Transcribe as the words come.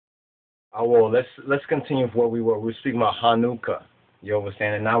Well, let's continue with where we were. We were speaking about Hanukkah. You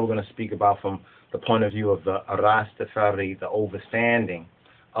understand? And now we're going to speak about from the point of view of the Rastafari, the overstanding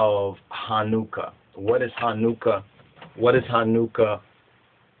of Hanukkah. What is Hanukkah? What is Hanukkah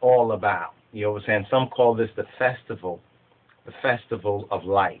all about? You understand? Some call this the festival of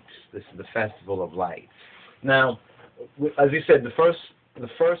lights. This is the festival of lights. Now, as you said, the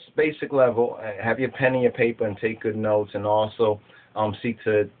first basic level. Have your pen and your paper and take good notes, and also seek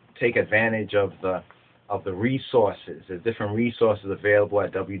to take advantage of the resources. There's different resources available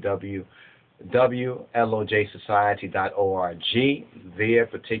at www.lojsociety.org. There,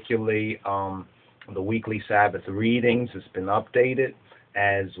 particularly the weekly Sabbath readings, has been updated,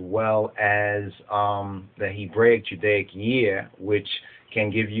 as well as the Hebraic Judaic year, which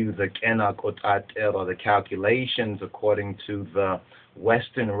can give you the Kenak Otater, or the calculations according to the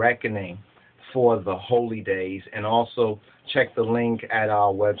Western reckoning for the holy days, and also check the link at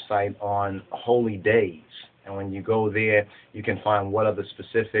our website on holy days. And when you go there, you can find what are the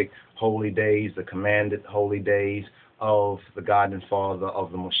specific holy days, the commanded holy days of the God and Father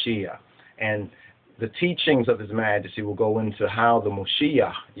of the Moshiach. And the teachings of His Majesty will go into how the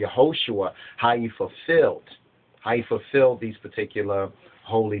Moshiach, Yehoshua, how he fulfilled these particular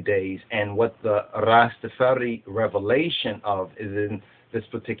holy days, and what the Rastafari revelation of is in this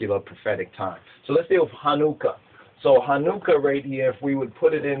particular prophetic time. So let's deal with Hanukkah. So Hanukkah right here, if we would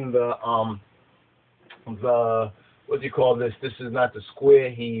put it in the what do you call this? This is not the square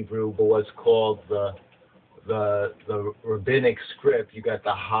Hebrew, but what's called the rabbinic script. You got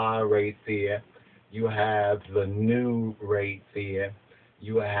the Ha right there. You have the Nu right there.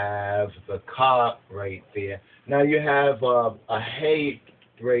 You have the Ka right there. Now you have a Hey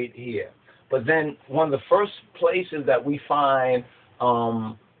right here. But then one of the first places that we find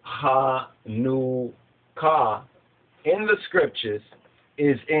Ha, Nu, Ka in the scriptures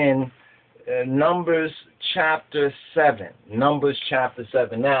is in Numbers chapter 7. Numbers chapter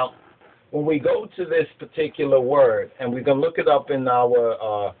 7. Now, when we go to this particular word, and we're going to look it up in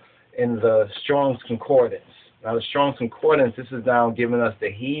our in the Strong's Concordance. Now, the Strong's Concordance, this is now giving us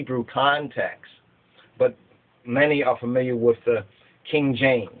the Hebrew context, but many are familiar with the King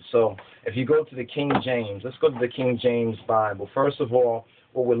James. So if you go to the King James, let's go to the King James Bible. First of all,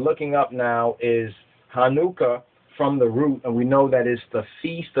 what we're looking up now is Hanukkah from the root, and we know that it's the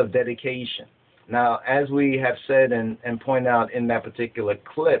Feast of Dedication. Now, as we have said and point out in that particular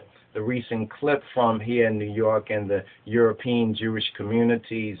clip, the recent clip from here in New York and the European Jewish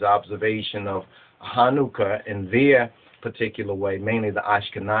community's observation of Hanukkah in their particular way, mainly the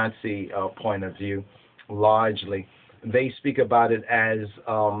Ashkenazi point of view, largely, they speak about it as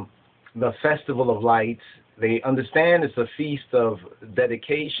the Festival of Lights. They understand it's a feast of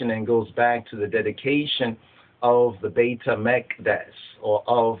dedication and goes back to the dedication of the Beit HaMekdash, or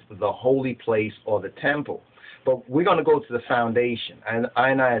of the holy place or the temple. But we're going to go to the foundation. And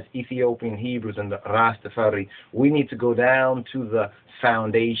I as Ethiopian Hebrews and the Rastafari, we need to go down to the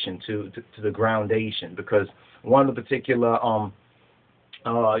foundation, to the groundation, because one of the particular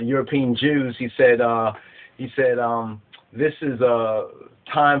European Jews, he said, this is a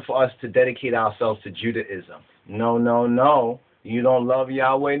time for us to dedicate ourselves to Judaism. No. You don't love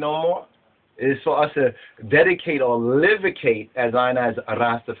Yahweh no more? It's for us to dedicate or livicate, as I as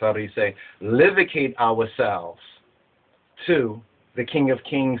Rastafari say, livicate ourselves to the King of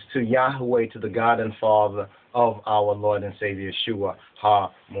Kings, to Yahweh, to the God and Father of our Lord and Savior Yeshua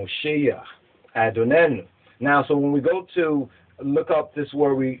HaMoshiach Adonenu. Now, so when we go to look up this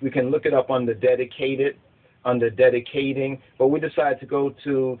word, we can look it up under dedicated, under dedicating, but we decide to go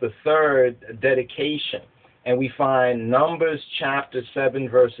to the third dedication. And we find Numbers chapter 7,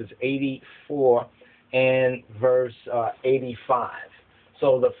 verses 84 and verse 85.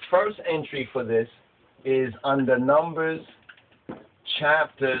 So the first entry for this is under Numbers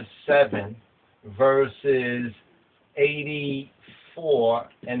chapter 7, verses 84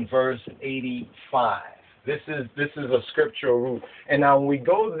 and verse 85. This is a scriptural root. And now when we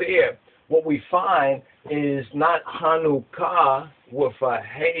go there, what we find is not Hanukkah with a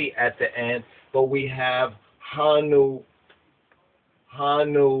hey at the end, but we have Hanukkah.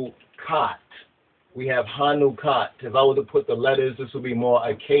 We have Hanukkah. If I were to put the letters, this would be more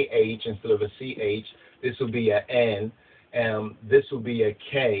a KH instead of a CH. This would be an N, and this would be a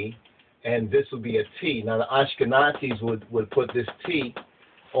K, and this would be a T. Now, the Ashkenazis would put this T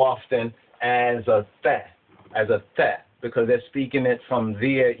often as a th, because they're speaking it from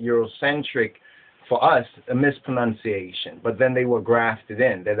their Eurocentric, for us, a mispronunciation. But then they were grafted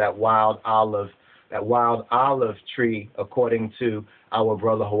in. They're that wild olive tree, according to our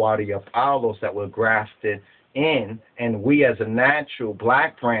brother Hawari of Aulos, that were grafted in, and we as a natural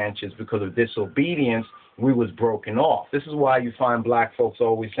black branches, because of disobedience, we was broken off. This is why you find black folks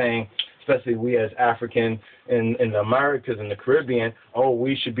always saying, especially we as African in the Americas and the Caribbean, oh,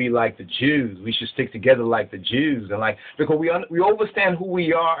 we should be like the Jews. We should stick together like the Jews, and like, because we understand who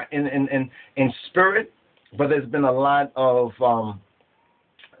we are in spirit, but there's been a lot of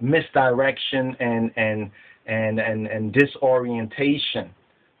misdirection and disorientation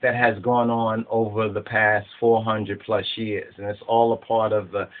that has gone on over the past 400 plus years, and it's all a part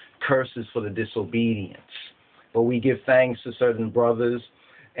of the curses for the disobedience. But we give thanks to certain brothers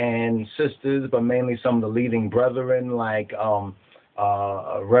and sisters, but mainly some of the leading brethren, like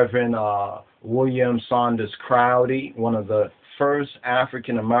Reverend William Saunders Crowdy, one of the first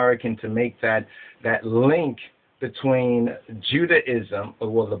African American to make that link between Judaism,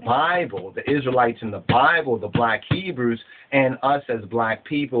 or the Bible, the Israelites in the Bible, the black Hebrews, and us as black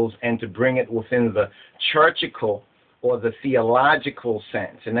peoples, and to bring it within the churchical or the theological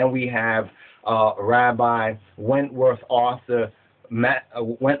sense. And then we have Rabbi Wentworth Arthur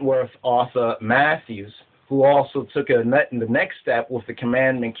Matthews, who also took the next step with the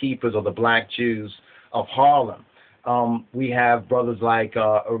commandment keepers, or the black Jews of Harlem. We have brothers like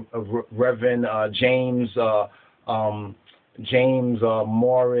Reverend James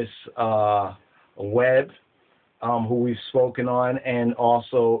Morris Webb, who we've spoken on, and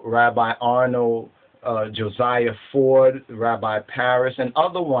also Rabbi Arnold Josiah Ford, Rabbi Paris, and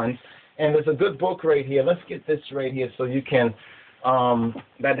other ones. And there's a good book right here. Let's get this right here so you can,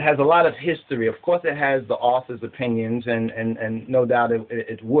 that has a lot of history. Of course, it has the author's opinions, and no doubt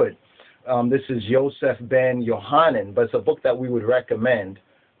it would. This is Yosef Ben Yohanan, but it's a book that we would recommend,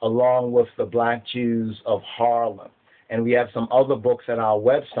 along with the Black Jews of Harlem. And we have some other books at our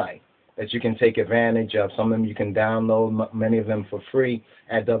website that you can take advantage of. Some of them you can download, many of them for free,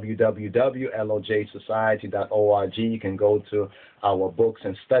 at www.lojsociety.org. You can go to our books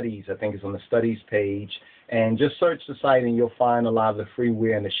and studies. I think it's on the studies page. And just search the site and you'll find a lot of the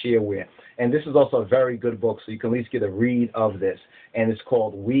freeware and the shareware. And this is also a very good book, so you can at least get a read of this. And it's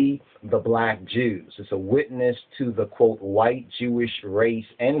called We the Black Jews. It's a witness to the, quote, white Jewish race,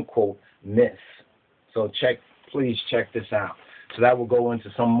 end quote, myth. So please check this out. So that will go into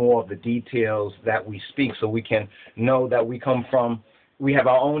some more of the details that we speak, so we can know that we have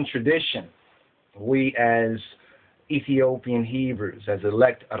our own tradition. We as Ethiopian Hebrews, as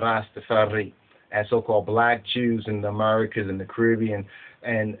elect Rastafari, as so-called black Jews in the Americas and the Caribbean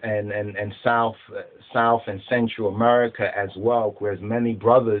and South and Central America as well, whereas many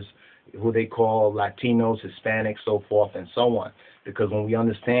brothers who they call Latinos, Hispanics, so forth and so on. Because when we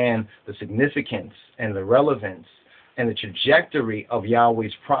understand the significance and the relevance and the trajectory of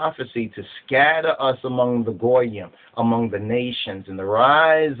Yahweh's prophecy to scatter us among the Goyim, among the nations, and the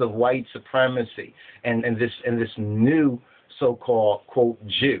rise of white supremacy, and this new so-called, quote,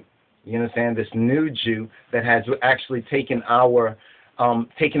 Jew. You understand? This new Jew that has actually taken on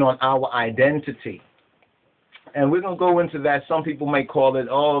our identity. And we're going to go into that. Some people may call it,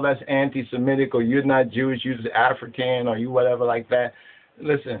 oh, that's anti-Semitic, or you're not Jewish, you're just African, or you whatever like that.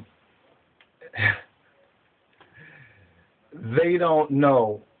 Listen, they don't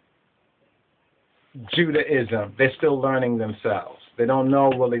know Judaism. They're still learning themselves. They don't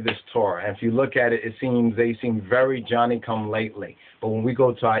know really this Torah. And if you look at it, they seem very Johnny-come-lately. But when we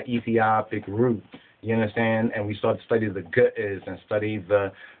go to our Ethiopic root, you understand, and we start to study the Ge'ez and study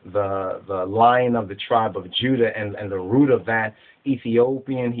the line of the tribe of Judah and the root of that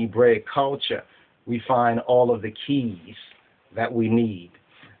Ethiopian Hebraic culture, we find all of the keys that we need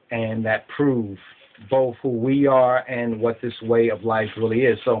and that prove both who we are and what this way of life really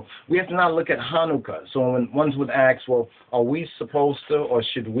is. So we have to now look at Chanukah. So when ones would ask, well, are we supposed to or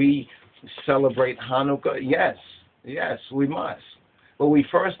should we celebrate Chanukah? Yes, we must. But we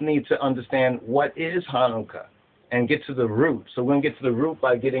first need to understand what is Chanukah and get to the root. So we're going to get to the root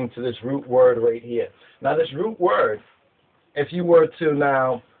by getting to this root word right here. Now this root word, if you were to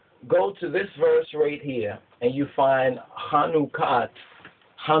now go to this verse right here and you find Chanukah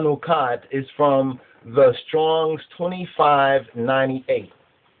is from the Strong's 2598.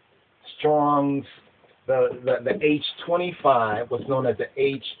 Strong's, the H25, what's known as the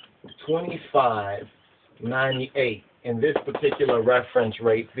H2598, in this particular reference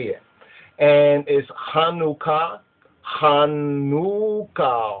right there. And it's Chanukah.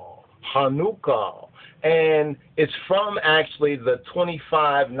 And it's from actually the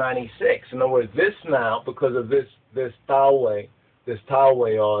 2596. In other words, this now, because of this Tawi,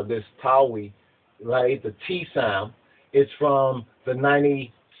 or this Tawi, right, the T sound, it's from the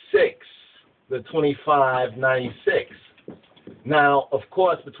 96, the 2596. Now, of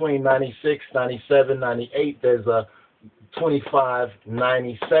course, between 96, 97, 98, there's a 25,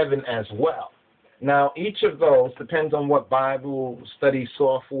 97 as well. Now, each of those depends on what Bible study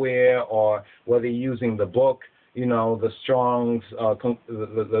software or whether you're using the book. You know, the Strong's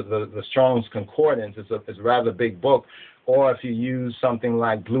the Strong's Concordance is a rather big book, or if you use something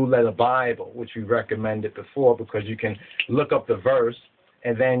like Blue Letter Bible, which we recommended before, because you can look up the verse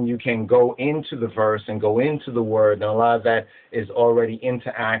and then you can go into the verse and go into the word, and a lot of that is already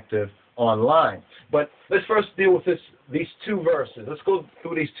interactive online. But let's first deal with these two verses. Let's go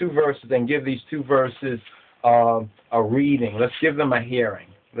through these two verses and give these two verses a reading. Let's give them a hearing.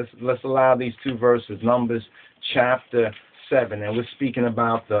 Let's allow these two verses, Numbers chapter 7, and we're speaking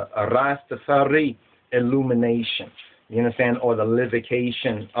about the Rastafari illumination. You understand? Or the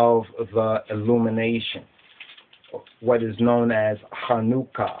livication of the illumination, what is known as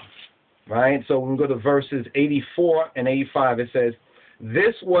Chanukah. Right? So we can go to verses 84 and 85. It says,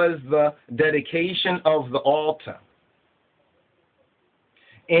 "This was the dedication of the altar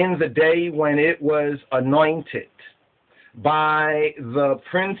in the day when it was anointed by the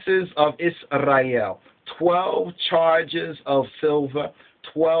princes of Israel, 12 charges of silver,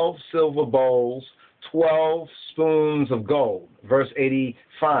 12 silver bowls, 12 spoons of gold." Verse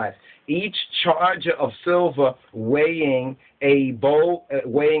 85. "Each charger of silver weighing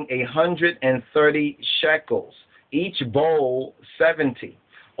 130 shekels, each bowl 70.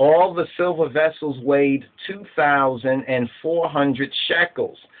 All the silver vessels weighed 2,400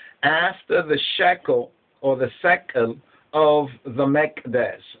 shekels, after the shekel or the sekel of the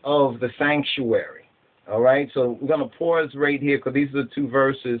Mekdes, of the sanctuary." All right, so we're going to pause right here because these are the two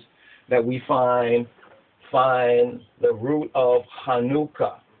verses that we find the root of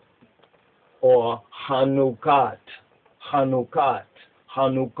Chanukah or Chanukat, Chanukah.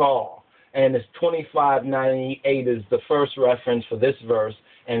 And it's 2598 is the first reference for this verse.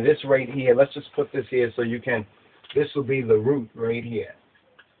 And this right here, let's just put this here so you can, this will be the root right here.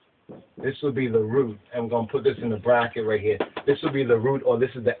 This will be the root. And we're going to put this in the bracket right here. This will be the root, or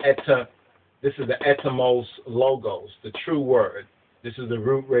this is the etymos logos, the true word. This is the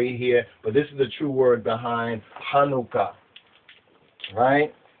root right here, but this is the true word behind Chanukah.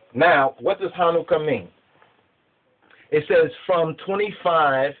 Right? Now, what does Chanukah mean? It says from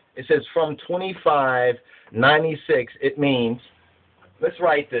 2596, it means, let's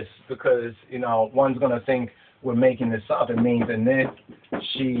write this because, you know, one's going to think we're making this up. It means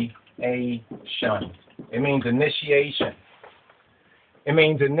initiation. It means initiation. It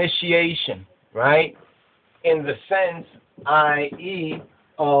means initiation, right? In the sense, i.e.,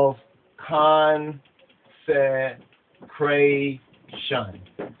 of consecration.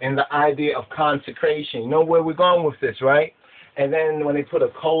 And the idea of consecration. You know where we're going with this, right? And then when they put a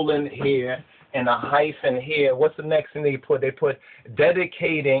colon here and a hyphen here, what's the next thing they put? They put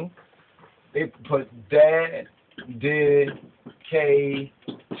dedicating. They put dedicating.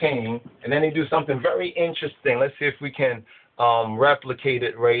 And then they do something very interesting. Let's see if we can replicate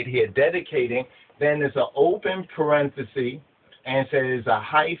it right here. Dedicating. Then there's an open parenthesis. And says a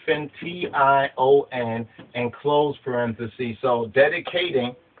hyphen, T-I-O-N, and close parenthesis. So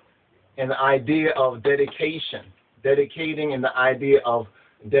dedicating and the idea of dedication. Dedicating and the idea of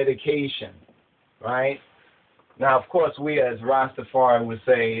dedication. Right? Now, of course, we as Rastafari would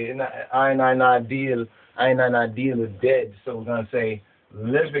say, I not deal with dead. So we're going to say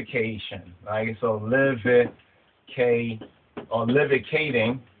livication. Right? So livicating.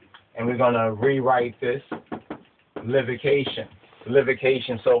 And we're going to rewrite this. Livication.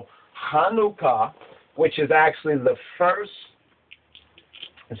 So Chanukah, which is actually the first,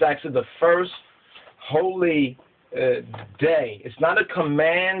 holy day. It's not a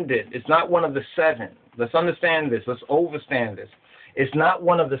commanded. It's not one of the seven. Let's understand this. Let's understand this. It's not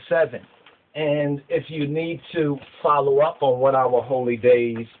one of the seven. And if you need to follow up on what our holy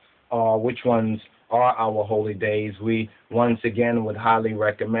days are, which ones are our holy days, we once again would highly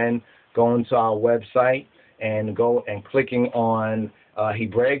recommend going to our website and go and clicking on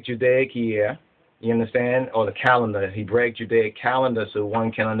Hebraic Judaic year, you understand, or the calendar, Hebraic Judaic calendar, so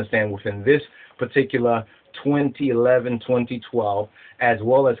one can understand within this particular 2011-2012, as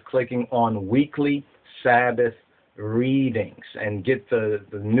well as clicking on weekly Sabbath readings and get the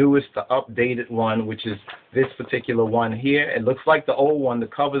newest, the updated one, which is this particular one here. It looks like the old one. The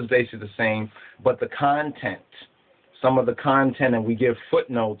cover is basically the same, but the content, some of the content, and we give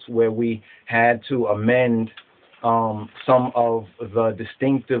footnotes where we had to amend some of the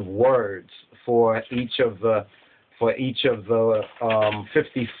distinctive words for each of the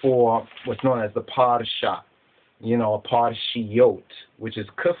 54, what's known as the parsha, you know, parshiyot, which is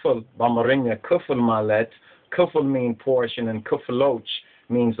kufel, bamaringa kufel malet, Kufal means portion, and kufaloch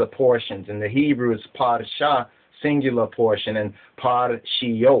means the portions. In the Hebrew, it's parsha, singular portion, and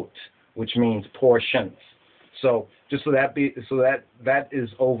parshiot, which means portions. So just so that is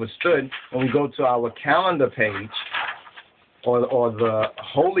understood, when we go to our calendar page, or the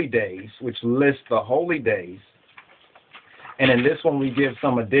holy days, which lists the holy days, and in this one we give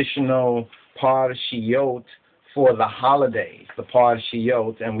some additional parshiot for the holidays, the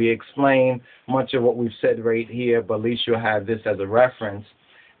parshiot, and we explain much of what we've said right here, but at least you'll have this as a reference.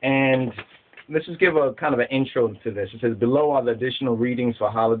 And let's just give a kind of an intro to this. It says, below are the additional readings for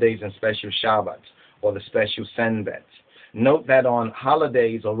holidays and special Shabbats, or the special Senbets. Note that on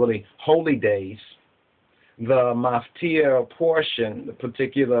holidays, or really holy days, the maftir portion, the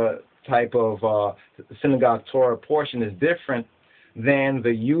particular type of synagogue Torah portion, is different than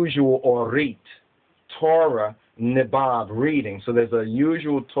the usual Orit Torah Nibab reading. So there's a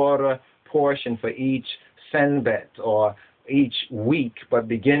usual Torah portion for each Senbet, or each week, but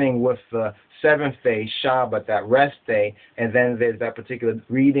beginning with the seventh day, Shabbat, that rest day, and then there's that particular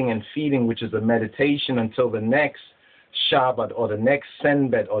reading and feeding, which is a meditation until the next Shabbat, or the next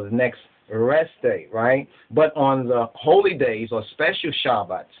Senbet, or the next rest day, right? But on the holy days, or special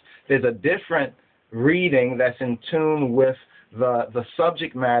Shabbats, there's a different reading that's in tune with the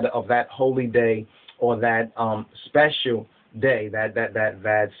subject matter of that holy day, or that special day, that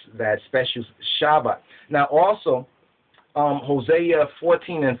special Shabbat. Now also, Hosea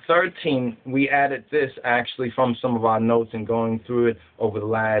 14 and 13, we added this actually from some of our notes and going through it over the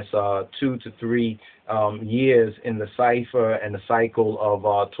last 2 to 3 years in the cipher and the cycle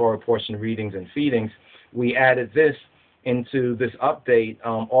of Torah portion readings and feedings. We added this into this update.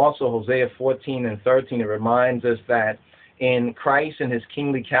 Also, Hosea 14 and 13, it reminds us that in Christ and his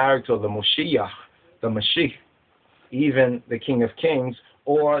kingly character, the Moshiach, the Mashiach, even the King of Kings,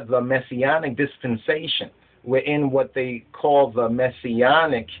 or the Messianic dispensation, we're in what they call the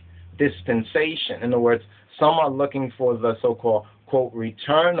Messianic dispensation. In other words, some are looking for the so-called, quote,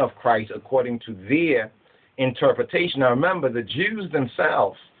 return of Christ according to their interpretation. Now remember, the Jews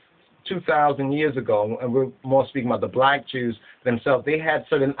themselves, 2,000 years ago, and we're more speaking about the black Jews themselves, they had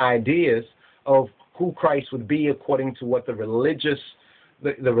certain ideas of who Christ would be according to what the religious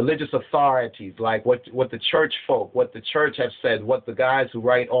authorities, like what the church folk, what the church have said, what the guys who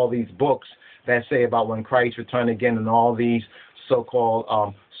write all these books that say about when Christ returned again, and all these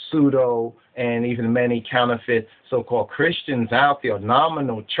so-called pseudo and even many counterfeit so-called Christians out there,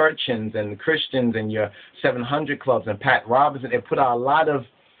 nominal churchians and Christians and your 700 clubs and Pat Robertson. They put out a lot of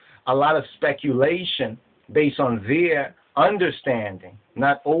speculation based on their understanding,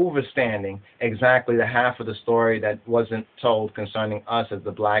 not overstanding exactly the half of the story that wasn't told concerning us as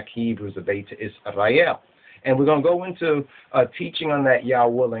the black Hebrews, the Beta Israel. And we're going to go into teaching on that, Yah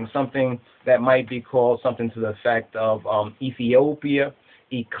willing, something that might be called something to the effect of Ethiopia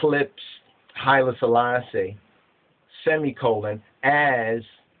eclipsed Haile Selassie, semicolon, as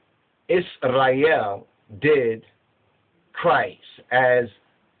Israel did Christ, as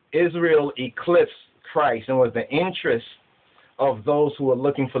Israel eclipsed Christ, and was the interest of those who were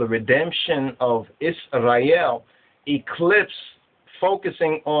looking for the redemption of Israel eclipsed,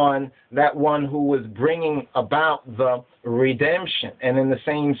 focusing on that one who was bringing about the redemption. And in the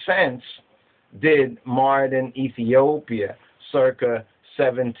same sense, did Mardin Ethiopia circa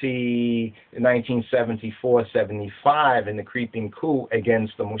 1974-75 in the creeping coup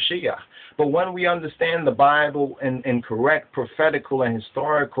against the Moshiach. But when we understand the Bible in correct prophetical and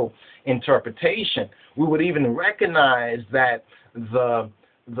historical interpretation, we would even recognize that the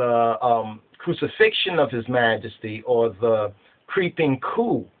crucifixion of His Majesty, or the creeping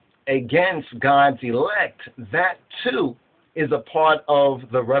coup against God's elect, that too is a part of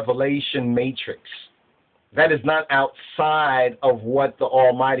the revelation matrix. That is not outside of what the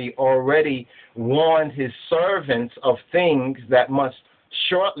Almighty already warned His servants of things that must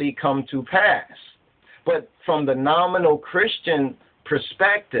shortly come to pass. But from the nominal Christian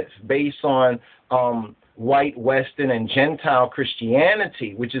perspective, based on white, Western, and Gentile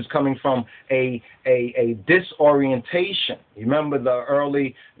Christianity, which is coming from a disorientation. Remember,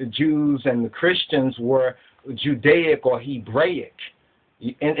 the Jews and the Christians were Judaic or Hebraic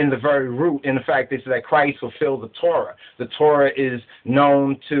in the very root. In fact, they say that Christ fulfilled the Torah. The Torah is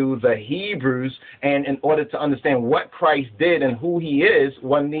known to the Hebrews, and in order to understand what Christ did and who He is,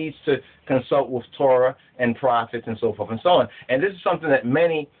 one needs to consult with Torah and prophets and so forth and so on. And this is something that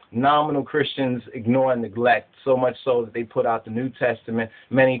many nominal Christians ignore and neglect, so much so that they put out the New Testament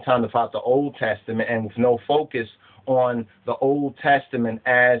many times without the Old Testament, and with no focus on the Old Testament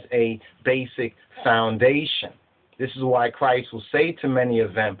as a basic foundation. This is why Christ will say to many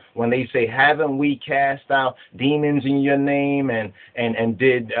of them, when they say, haven't we cast out demons in your name and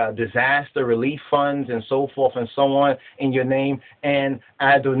did disaster relief funds and so forth and so on in your name, and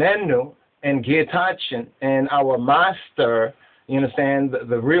Adonenu and Gitachin and our master, you understand,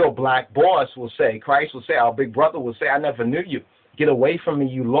 the real black boss will say, Christ will say, our big brother will say, I never knew you. Get away from me,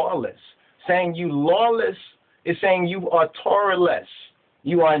 you lawless. Saying you lawless is saying you are Torah-less.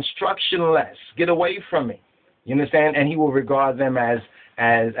 You are instructionless. Get away from me. You understand? And he will regard them as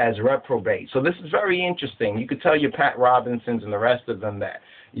reprobate. So this is very interesting. You could tell your Pat Robinsons and the rest of them that,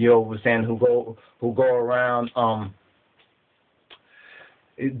 you understand, who go around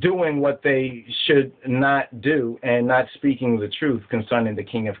doing what they should not do and not speaking the truth concerning the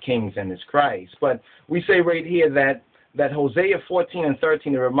King of Kings and his Christ. But we say right here that Hosea 14 and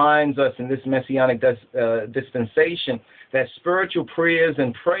 13 reminds us in this messianic dispensation that spiritual prayers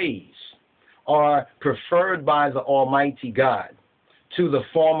and praise are preferred by the Almighty God to the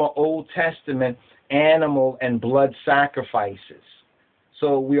former Old Testament animal and blood sacrifices.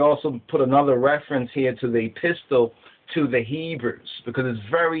 So we also put another reference here to the epistle to the Hebrews, because it's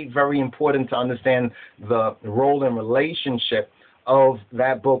very, very important to understand the role and relationship of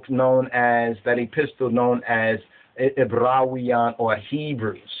that book that epistle known as Ibrawian or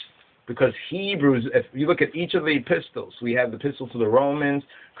Hebrews. Because Hebrews, if you look at each of the epistles, we have the epistle to the Romans,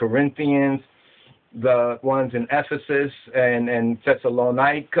 Corinthians, the ones in Ephesus and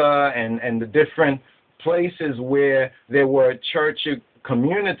Thessalonica, and the different places where there were church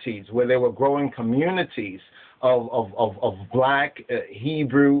communities, where there were growing communities of black,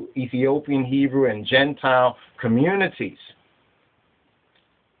 Hebrew, Ethiopian Hebrew, and Gentile communities.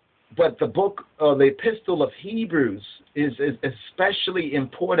 But the book, the epistle of Hebrews is especially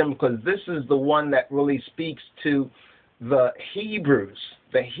important because this is the one that really speaks to the Hebrews,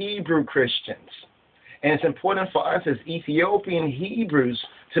 the Hebrew Christians. And it's important for us as Ethiopian Hebrews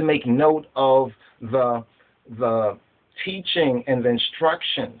to make note of the teaching and the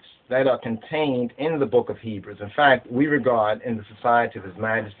instructions that are contained in the book of Hebrews. In fact, we regard in the Society of His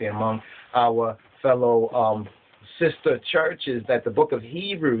Majesty among our fellow sister churches that the book of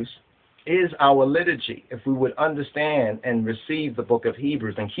Hebrews is our liturgy, if we would understand and receive the book of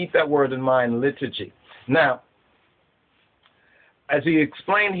Hebrews. And keep that word in mind, liturgy. Now, as we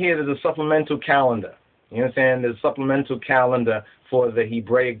explained here, there's a supplemental calendar. You understand? There's a supplemental calendar for the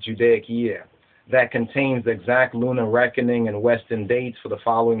Hebraic Judaic year that contains the exact lunar reckoning and Western dates for the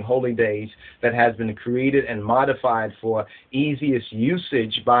following holy days that has been created and modified for easiest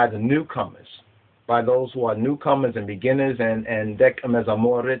usage by the newcomers, by those who are newcomers and beginners and Dek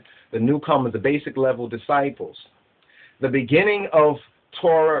Mezamorit, the newcomers, the basic level disciples. The beginning of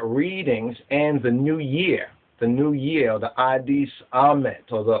Torah readings and the new year, the Adis Amet,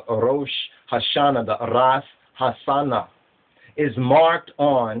 or the Rosh Hashanah, the Ras Hasana, is marked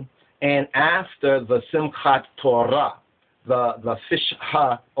on and after the Simchat Torah, the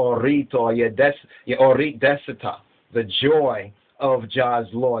Fishha Orit, or Orit Desita, the joy of Jah's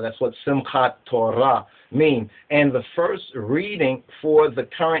law. That's what Simchat Torah means. And the first reading for the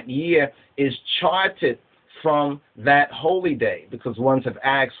current year is charted from that holy day, because ones have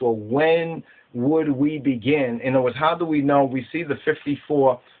asked, well, when would we begin? In other words, how do we know? We see the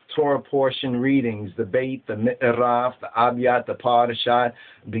 54 Torah portion readings, the Beit, the Mi'raf, the Abiyat, the Parashat,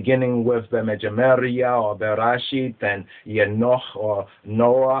 beginning with the Mejameria or Berashit, and Yenoch or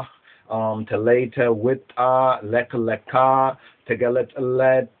Noah, Teleta, Wit'ah, Leka,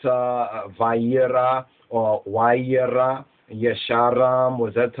 Tegelet, Vayira or Wayira, Yesharam,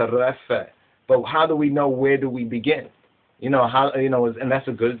 Wazeterefe. But how do we know where do we begin? And that's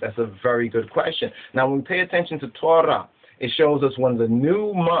a very good question. Now, when we pay attention to Torah, it shows us when the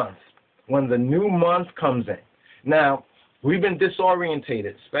new month comes in. Now, we've been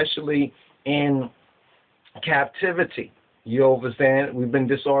disorientated, especially in captivity. You understand? We've been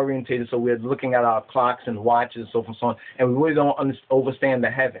disorientated, so we're looking at our clocks and watches, so forth and so on, and we really don't understand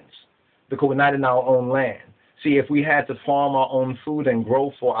the heavens because we're not in our own land. See, if we had to farm our own food and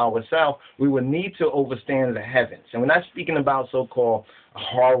grow for ourselves, we would need to understand the heavens. And we're not speaking about so-called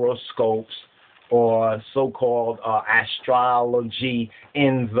horoscopes or so-called astrology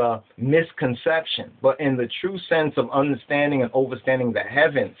in the misconception, but in the true sense of understanding and understanding the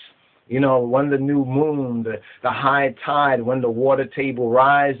heavens. When the new moon, the high tide, when the water table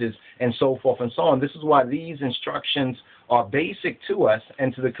rises, and so forth and so on. This is why these instructions are basic to us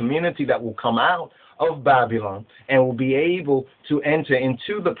and to the community that will come out of Babylon and will be able to enter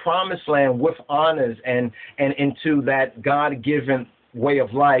into the promised land with honors and into that God-given way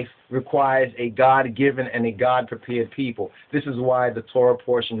of life requires a God-given and a God-prepared people. This is why the Torah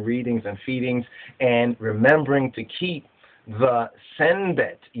portion readings and feedings and remembering to keep the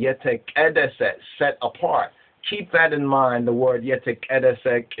Senbet, Yetek Edeset, set apart. Keep that in mind, the word Yetek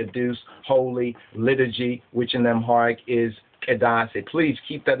Edeset, Kedus, holy, liturgy, which in Amharic is Kedase. Please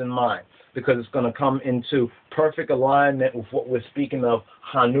keep that in mind, because it's going to come into perfect alignment with what we're speaking of,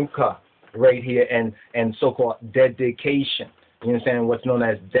 Chanukah, right here, and so-called dedication. You understand what's known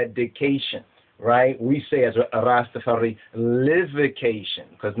as dedication, right? We say as a Rastafari,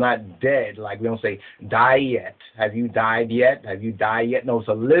 livication, because not dead, like we don't say die yet. Have you died yet? Have you died yet? No, it's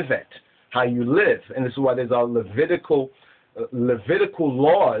a live it, how you live. And this is why there's our Levitical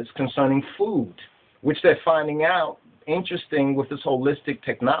laws concerning food, which they're finding out, interesting with this holistic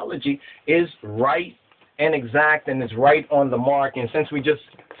technology, is right and exact and is right on the mark. And since we just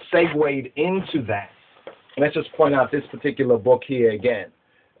segued into that, let's just point out this particular book here again.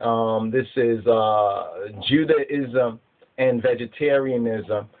 This is Judaism and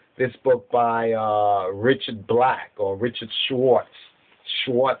Vegetarianism. This book by Richard Black or Richard Schwartz.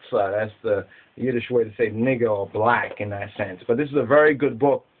 Schwartzer, that's the Yiddish way to say nigger or black in that sense. But this is a very good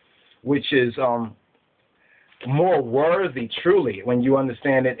book, which is more worthy, truly, when you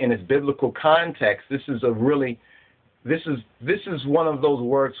understand it in its biblical context. This is one of those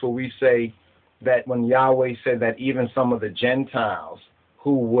works where we say that when Yahweh said that even some of the Gentiles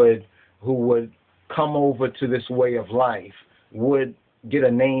who would come over to this way of life would get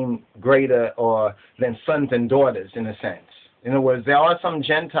a name greater or than sons and daughters, in a sense. In other words, there are some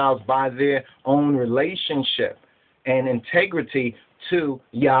Gentiles by their own relationship and integrity to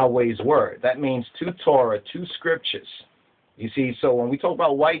Yahweh's word. That means to Torah, to scriptures. You see, so when we talk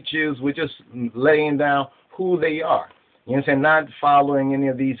about white Jews, we're just laying down who they are. You know what I'm saying? Not following any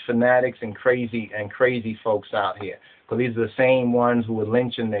of these fanatics and crazy folks out here. Because these are the same ones who would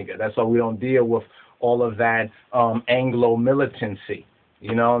lynch a nigger. That's why we don't deal with all of that Anglo militancy.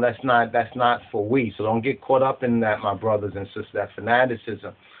 You know, that's not for we. So don't get caught up in that, my brothers and sisters, that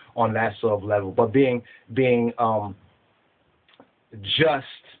fanaticism on that sort of level. But being just,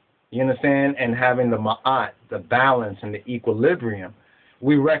 you understand, and having the ma'at, the balance and the equilibrium,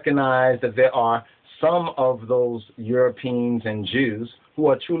 we recognize that there are some of those Europeans and Jews who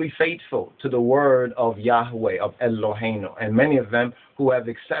are truly faithful to the word of Yahweh, of Eloheinu, and many of them who have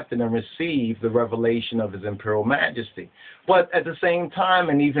accepted and received the revelation of His Imperial Majesty. But at the same time,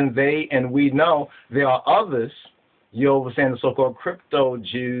 and even they and we know, there are others, you understand, the so-called crypto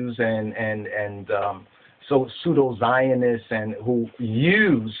Jews and so pseudo-Zionists, and who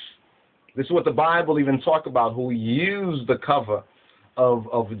use, this is what the Bible even talk about, who use the cover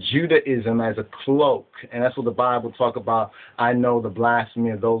of Judaism as a cloak. And that's what the Bible talk about. I know the blasphemy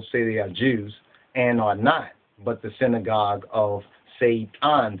of those say they are Jews and are not, but the synagogue of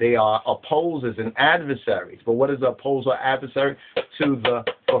Satan. They are opposers and adversaries. But what is the opposer or adversary? To the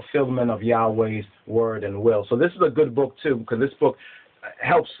fulfillment of Yahweh's word and will. So this is a good book too, because this book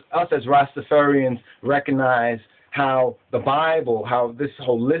helps us as Rastafarians recognize how the Bible, how this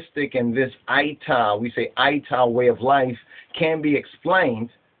holistic and this Aital, we say Aital way of life, can be explained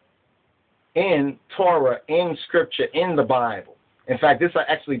in Torah, in Scripture, in the Bible. In fact, this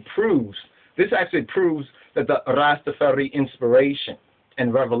actually proves that the Rastafari inspiration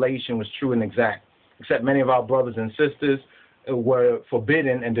and revelation was true and exact. Except many of our brothers and sisters were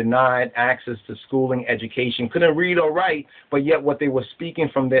forbidden and denied access to schooling, education, couldn't read or write, but yet what they were speaking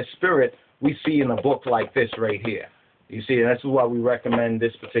from their spirit, we see in a book like this right here. You see, and that's why we recommend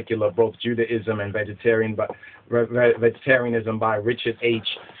this particular book, Judaism and Vegetarianism by Richard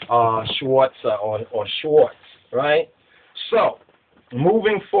H. Schwartz, or Schwartz, right? So,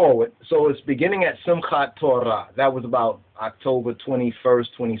 moving forward, so it's beginning at Simchat Torah. That was about October 21st,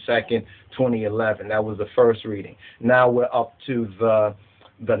 22nd, 2011. That was the first reading. Now we're up to the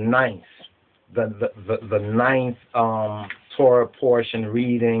ninth. The ninth Torah portion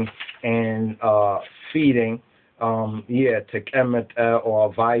reading and feeding, Tekemet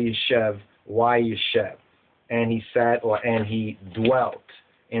or Vayeshev, and he sat and he dwelt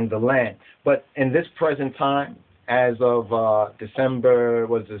in the land. But in this present time, as of December,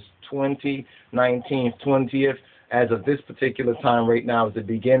 was this 19th, 20th, as of this particular time right now is the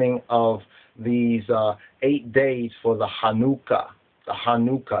beginning of these 8 days for the Chanukah. The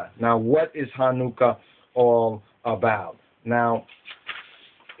Chanukah. Now, what is Chanukah all about? Now,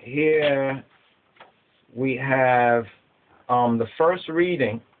 here we have the first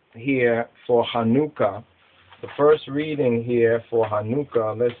reading here for Chanukah. The first reading here for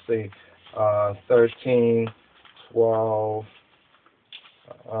Chanukah, let's see, 13, 12,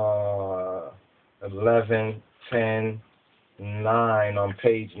 11, 10, 9, on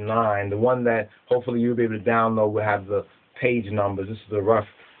page 9. The one that hopefully you'll be able to download will have the page numbers. This is a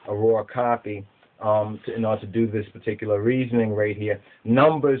raw copy in order to do this particular reasoning right here.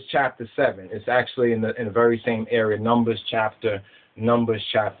 Numbers chapter 7. It's actually in the very same area. Numbers chapter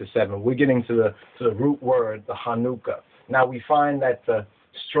 7. We're getting to the root word, the Chanukah. Now we find that the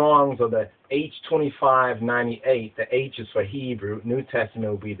Strongs, or the H2598, the H is for Hebrew. New Testament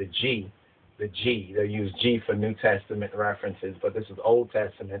will be the G. The G. They use G for New Testament references, but this is Old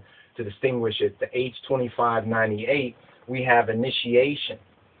Testament to distinguish it. The H2598, we have initiation,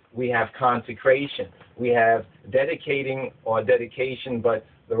 we have consecration, we have dedicating or dedication, but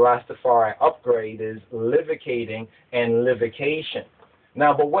the Rastafari upgrade is livicating and livication.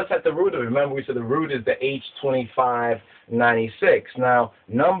 Now, but what's at the root of it? Remember, we said the root is the H2596. Now,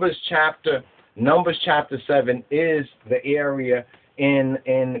 Numbers chapter 7 is the area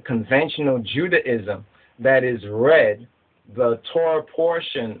in conventional Judaism that is read, the Torah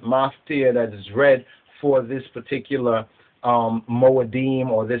portion, maftir, that is read for this particular Moedim,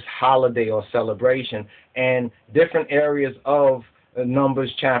 or this holiday or celebration, and different areas of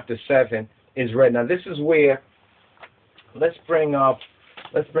Numbers chapter 7 is read. Now, this is where, let's bring up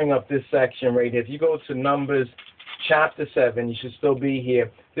this section right here. If you go to Numbers chapter 7, you should still be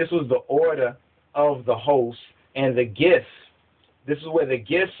here. This was the order of the host and the gifts. This is where the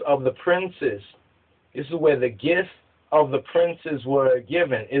gifts of the princes, were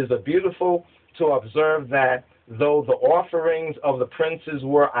given. It is beautiful to observe that though the offerings of the princes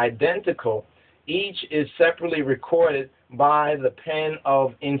were identical, each is separately recorded by the pen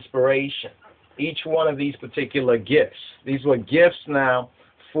of inspiration. Each one of these particular gifts. These were gifts now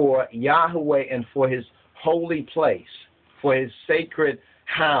for Yahweh and for his holy place, for his sacred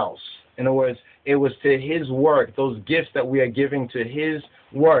house. In other words, it was to his work, those gifts that we are giving to his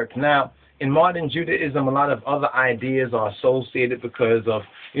work. Now, in modern Judaism, a lot of other ideas are associated because of,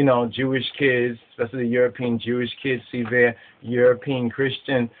 Jewish kids, especially the European Jewish kids, see their European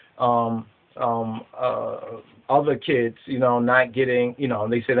Christian other kids, not getting,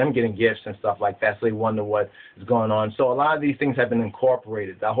 they say them getting gifts and stuff like that, so they wonder what is going on. So a lot of these things have been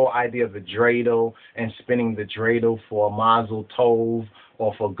incorporated. The whole idea of the dreidel and spinning the dreidel for mazel tov,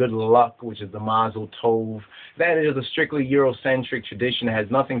 or for good luck, which is the mazel tov, that is a strictly Eurocentric tradition. It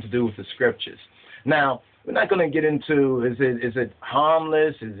has nothing to do with the scriptures. Now, we're not going to get into, is it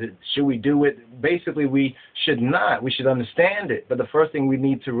harmless? Should we do it? Basically, we should not. We should understand it. But the first thing we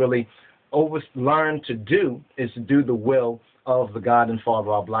need to really learn to do is to do the will of the God and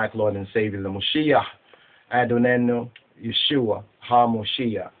Father, our black Lord and Savior, the Moshiach, Adonenu, Yeshua,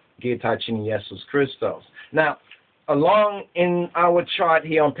 HaMoshiach, Getachini Jesus Christos. Now, along in our chart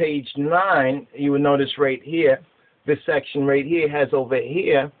here on page 9, you will notice right here, this section right here has over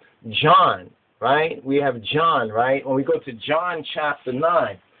here John, right? We have John, right? When we go to John chapter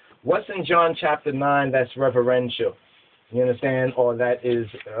 9, what's in John chapter 9 that's reverential? You understand? Or that is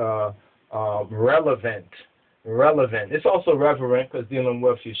relevant. It's also reverent because dealing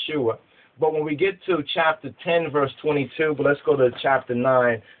with Yeshua. But when we get to chapter 10, verse 22, but let's go to chapter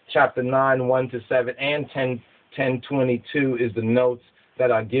 9, 1 to 7, and 10:22 is the notes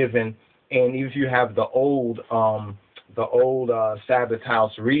that are given. And if you have the old Sabbath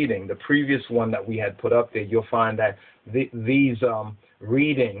house reading, the previous one that we had put up there, you'll find that these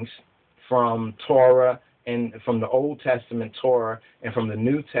readings from Torah and from the Old Testament Torah and from the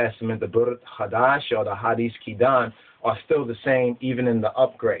New Testament, the Brit Hadash or the Hadith Kidan, are still the same even in the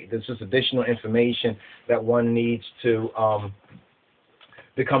upgrade. There's just additional information that one needs to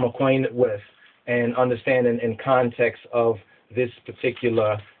become acquainted with and understand in context of this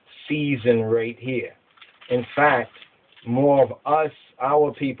particular season right here. In fact, more of us,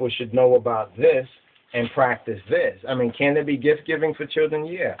 our people, should know about this and practice this. I mean, can there be gift giving for children?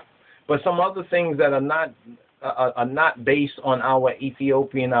 Yeah. But some other things that are not based on our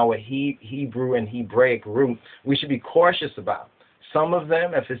Ethiopian, our Hebrew and Hebraic root, we should be cautious about. Some of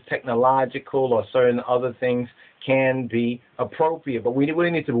them, if it's technological or certain other things, can be appropriate, but we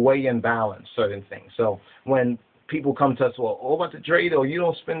really need to weigh and balance certain things. So when people come to us, well, what about the dreidel? You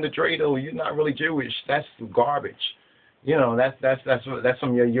don't spin the dreidel. You're not really Jewish. That's garbage. That's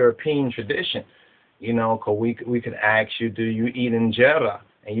from your European tradition. Because we could ask you, do you eat injera?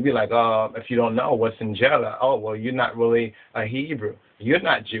 And you'd be like, if you don't know what's injera, well, you're not really a Hebrew. You're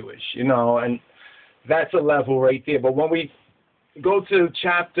not Jewish, and that's a level right there. But when we go to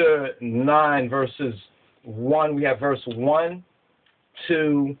chapter 9, verses 1, we have verse 1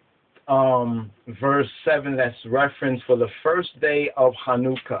 to verse 7 that's referenced for the first day of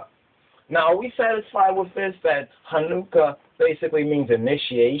Chanukah. Now, are we satisfied with this, that Chanukah basically means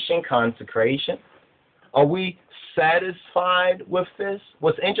initiation, consecration? Are we satisfied with this?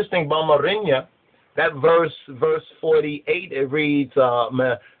 What's interesting about Marinya, that verse 48, it reads,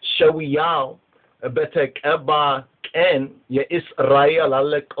 Shawiyal, Betek Eba Ken, Ya Israel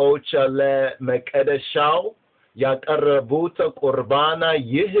Alek Ocha Le Mekedeshau, Yakarabuta Kurbana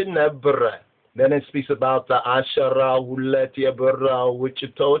Yihinebre. Then it speaks about the Ashara Hulet Yabura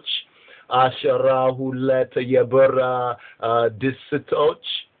Wichitoch, Ashara Hulet Yabura Disitoch,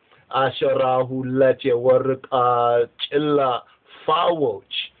 Ashara Hulet Yawarik Chilla Fawoch.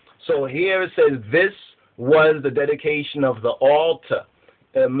 So here it says this was the dedication of the altar.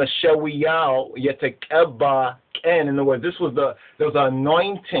 Mashawiyal Yetekeba Ken. In other words, there was an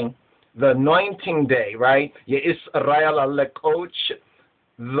anointing, the anointing day, right? Ye Israel Alekoch,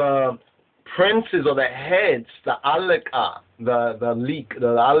 the princes or the heads, the Alekah, the leak,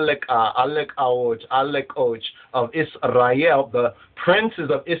 the Alekoch of Israel, the princes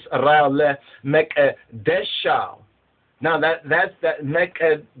of Israel, le Mekedeshah. Now that's that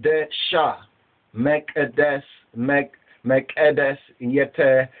Mekedeshah, Mekedes,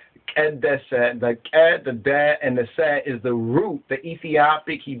 Yete, Kedes, the Ked, the De, and the Se is the root, the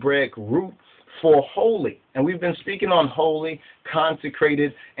Ethiopic Hebraic root for holy. And we've been speaking on holy,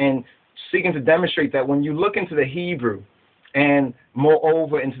 consecrated, and seeking to demonstrate that when you look into the Hebrew and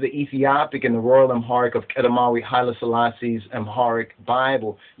moreover into the Ethiopic and the Royal Amharic of Kedemawi Haile Selassie's Amharic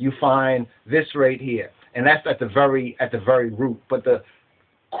Bible, you find this right here. And that's at the very root. But the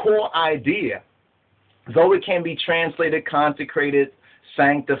core idea, though it can be translated consecrated,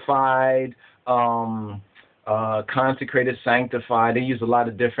 sanctified, consecrated, sanctified, they use a lot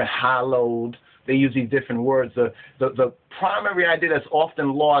of different hallowed. They use these different words. The primary idea that's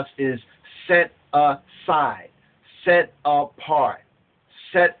often lost is set aside, set apart,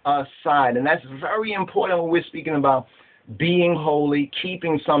 set aside. And that's very important when we're speaking about being holy,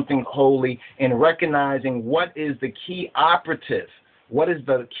 keeping something holy, and recognizing what is the key operative. What is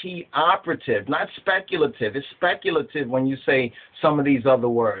the key operative? Not speculative. It's speculative when you say some of these other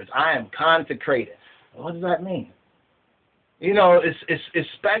words. I am consecrated. What does that mean? You know, it's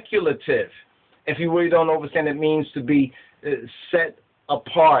speculative. If you really don't understand, it means to be set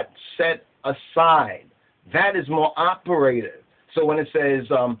apart, set aside. That is more operative. So when it says,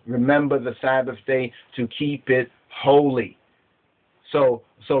 remember the Sabbath day to keep it holy. So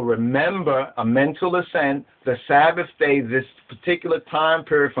remember, a mental assent, the Sabbath day, this particular time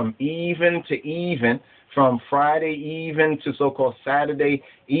period from even to even, from Friday even to so-called Saturday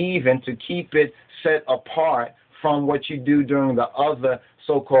even, to keep it set apart from what you do during the other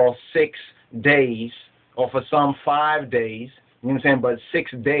so-called 6 days, or for some 5 days, you know what I'm saying, but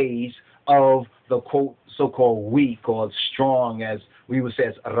 6 days of the quote so-called week, or strong, as we would say,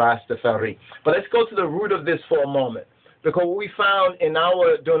 as Rastafari. But let's go to the root of this for a moment, because what we found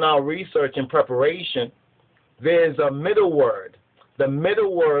during our research and preparation, there's a middle word. The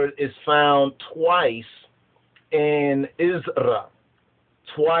middle word is found twice in Isra,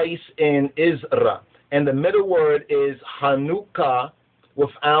 and the middle word is Chanukah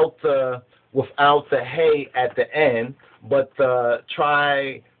without the hey at the end, but the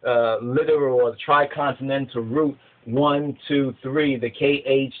literal or tricontinental root 1, 2, 3, the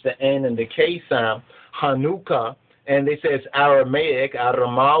KH, the N, and the K sound, Chanukah, and they say it's Aramaic,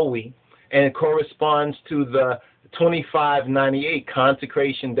 Aramawi, and it corresponds to the 2598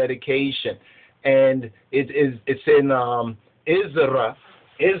 consecration dedication, and it's in Isra.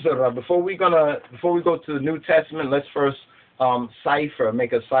 Before we go to the New Testament, let's first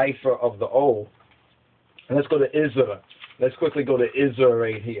make a cipher of the old. And let's go to Isra. Let's quickly go to Isra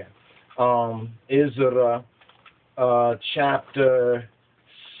right here. Isra chapter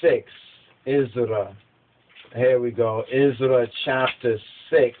 6. Isra. Here we go. Isra chapter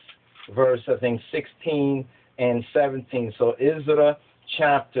 6, verse, I think, 16 and 17. So Isra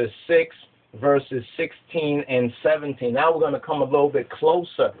chapter 6, verses 16 and 17. Now we're going to come a little bit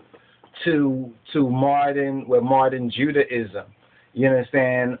closer to modern Judaism, you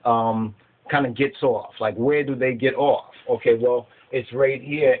understand, kind of gets off. Like, where do they get off? Okay, well, it's right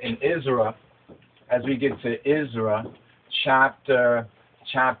here in Isra. As we get to Isra, chapter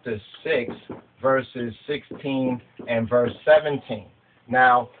 6, verses 16 and verse 17.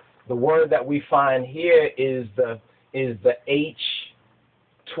 Now, the word that we find here is the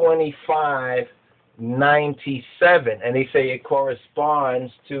H2597, and they say it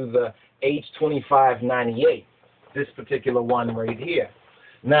corresponds to the H2598, this particular one right here.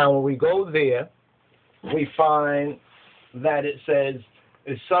 Now, when we go there, we find that it says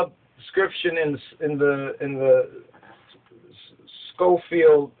a subscription in the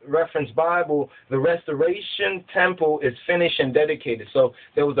Schofield Reference Bible, the restoration temple is finished and dedicated. So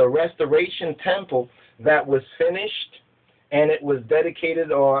there was a restoration temple that was finished, and it was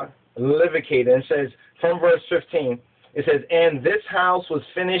dedicated or livicated. And it says, from verse 15, it says, and this house was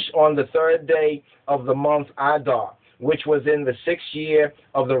finished on the 3rd day of the month Adar, which was in the 6th year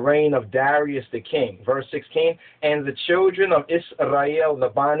of the reign of Darius the king. Verse 16, and the children of Israel, the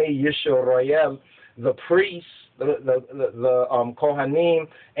Bani Yisrael, the priests, the Kohanim,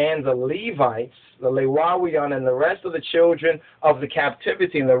 and the Levites, the Lewawion, and the rest of the children of the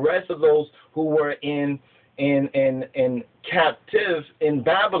captivity, and the rest of those who were in captive in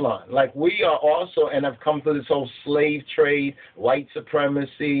Babylon. Like we are also, and have come through this whole slave trade, white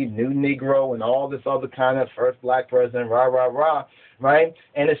supremacy, new Negro, and all this other kind of first black president, rah, rah, rah, right?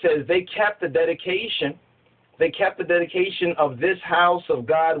 And it says they kept the dedication. They kept the dedication of this house of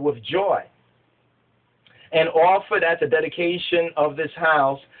God with joy, and offered at the dedication of this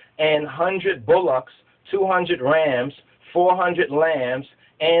house 100 bullocks, 200 rams, 400 lambs,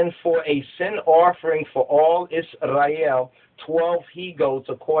 and for a sin offering for all Israel, 12 he-goats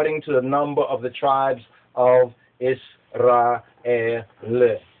according to the number of the tribes of Israel.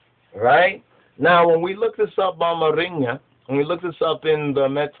 Right? Now, when we look this up by Marinya, when we look this up in the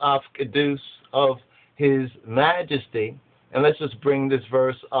Metaf Kedus of His Majesty, and let's just bring this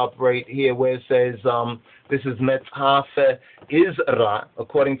verse up right here where it says, this is Metaf Izra,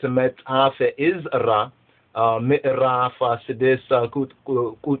 according to Metaf Izra, Mi'raf Sidis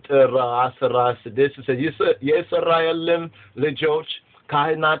Kutera Asara Sidis. It says, Yisraelim Lejoch,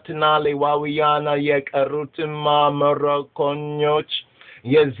 Kahinatina Lewawiyana Yekarutima Marakonyoch,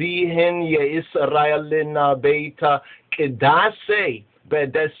 Yazihin Yisraelina Beta Kedase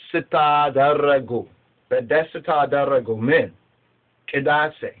Bedesita Daragu. Bedesita Daragu Min.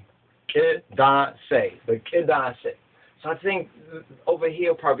 Kedase. Kedase. The Kedase. So I think over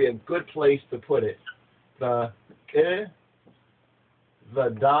here probably a good place to put it. The Ke, the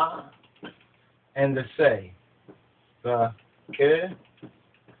Da, and the Say. The Ke,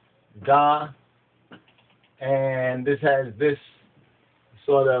 Da, and this has this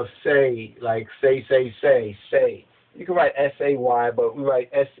sort of say, like say. You can write S-A-Y, but we write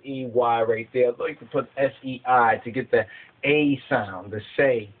S-E-Y right there. You can put S-E-I to get the A sound, the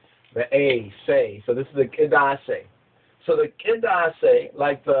say, the A, say. So this is the Kedase. So the Kedase,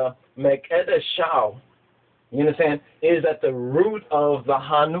 like the Mekedeshau, you understand, is at the root of the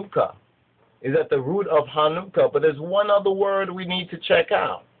Chanukah. Is at the root of Chanukah. But there's one other word we need to check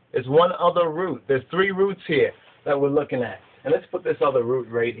out. There's one other root. There's 3 roots here that we're looking at. And let's put this other root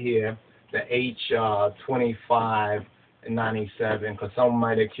right here, the H2597, because some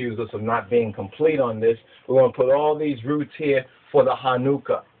might accuse us of not being complete on this. We're going to put all these roots here for the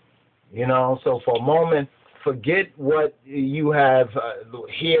Chanukah. You know, so for a moment, forget what you have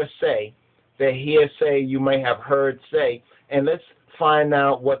hearsay, the hearsay you may have heard say, and let's find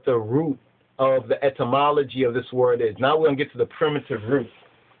out what the root of the etymology of this word is. Now we're going to get to the primitive root.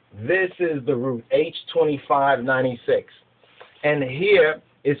 This is the root, H2596. And here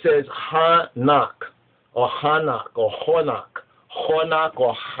it says Hanak, or Hanak, or Honak, Honak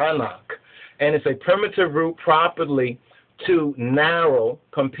or Hanak. And it's a primitive root properly to narrow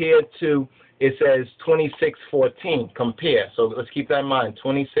compared to, it says 2614, compare. So let's keep that in mind.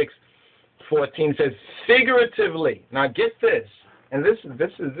 2614 says figuratively. Now get this, and this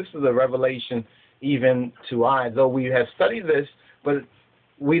is a revelation even to I, though we have studied this, but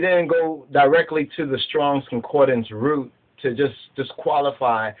we didn't go directly to the Strong's Concordance root to just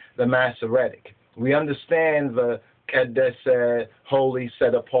disqualify the Masoretic. We understand the Kedesh, holy,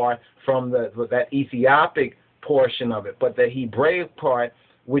 set apart, from that Ethiopic portion of it, but the Hebraic part,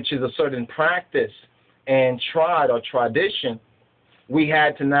 which is a certain practice and trad or tradition, we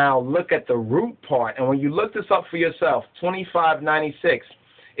had to now look at the root part. And when you look this up for yourself, 2596,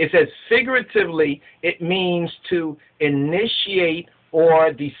 it says figuratively it means to initiate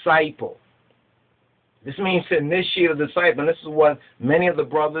or disciple. This means to initiate a disciple. And this is what many of the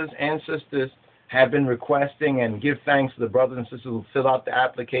brothers and sisters have been requesting, and give thanks to the brothers and sisters who fill out the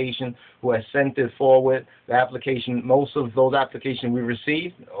application, who have sent it forward. The application, most of those applications we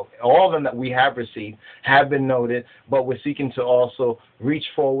received, all of them that we have received, have been noted, but we're seeking to also reach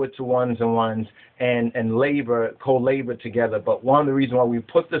forward to ones and labor, co-labor together. But one of the reasons why we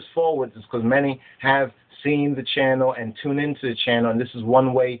put this forward is because many have seen the channel and tuned into the channel, and this is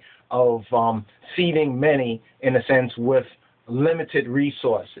one way of feeding many, in a sense, with limited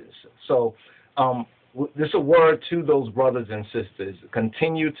resources. So this is a word to those brothers and sisters.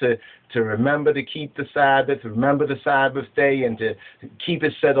 Continue to remember to keep the Sabbath, remember the Sabbath day, and to keep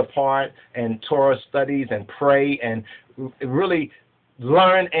it set apart, and Torah studies, and pray, and really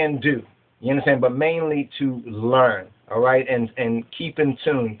learn and do. You understand? But mainly to learn. All right, and keep in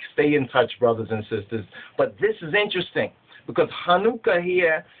tune, stay in touch, brothers and sisters. But this is interesting because Chanukah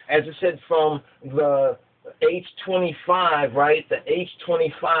here, as I said, from the H25, right? The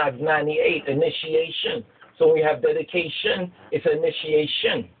H2598 initiation. So we have dedication, it's an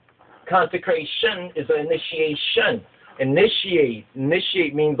initiation. Consecration is an initiation.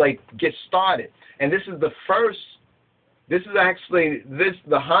 Initiate means like get started. And this is the first, this is actually, the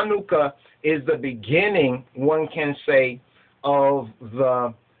Chanukah is the beginning, one can say, of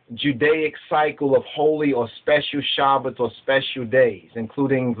the Judaic cycle of holy or special Shabbats or special days,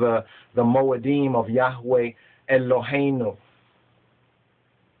 including the Moedim of Yahweh Eloheinu.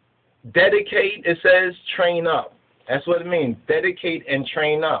 Dedicate, it says, train up. That's what it means, dedicate and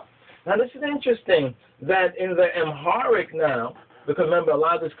train up. Now this is interesting that in the Amharic now, because remember a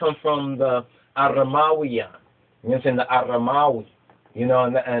lot of this comes from the Aramawiyan, the Aramawi,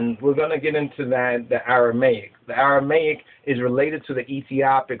 and we're going to get into that, the Aramaic. The Aramaic is related to the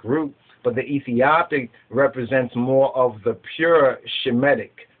Ethiopic root, but the Ethiopic represents more of the pure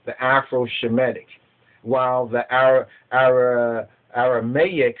Shemitic, the Afro-Shemitic, while the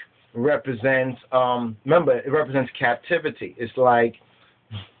Aramaic represents, remember, it represents captivity. It's like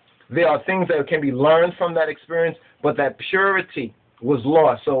there are things that can be learned from that experience, but that purity was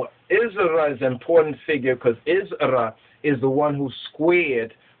lost. So Ezra is an important figure because Ezra is the one who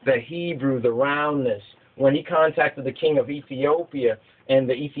squared the Hebrew, the roundness, when he contacted the king of Ethiopia and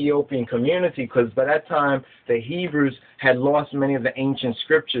the Ethiopian community, because by that time the Hebrews had lost many of the ancient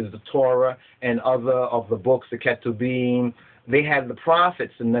scriptures, the Torah and other of the books, the Ketubim. They had the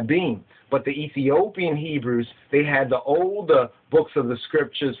prophets, the Nabim, but the Ethiopian Hebrews, they had the older books of the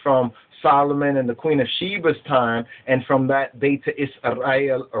scriptures from Solomon and the Queen of Sheba's time, and from that Beta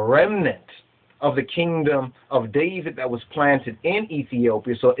Israel remnant of the kingdom of David that was planted in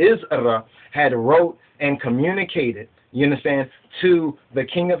Ethiopia. So Ezra had wrote and communicated, you understand, to the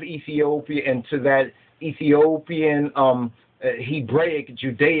king of Ethiopia and to that Ethiopian Hebraic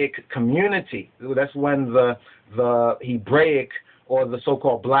Judaic community. That's when the Hebraic, or the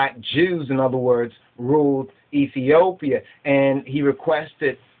so-called black Jews, in other words, ruled Ethiopia. And he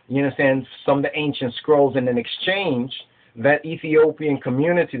requested, you understand, some of the ancient scrolls, and in exchange, that Ethiopian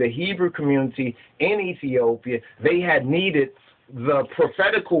community, the Hebrew community in Ethiopia, they had needed the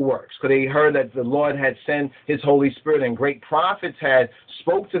prophetical works, because they heard that the Lord had sent his Holy Spirit and great prophets had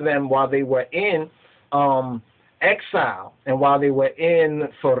spoke to them while they were in exile and while they were in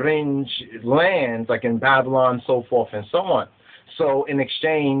foreign lands, like in Babylon, so forth and so on. So in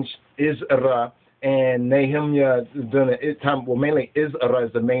exchange, Ezra and Nehemiah, well, mainly Ezra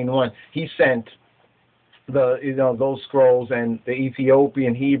is the main one, he sent those scrolls, and the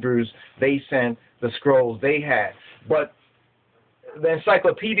Ethiopian Hebrews, they sent the scrolls they had. But the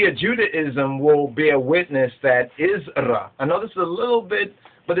Encyclopedia Judaism will bear witness that Ezra, I know this is a little bit,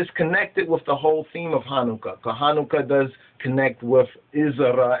 but it's connected with the whole theme of Chanukah, because Chanukah does connect with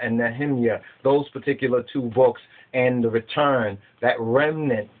Ezra and Nehemiah, those particular two books, and the return, that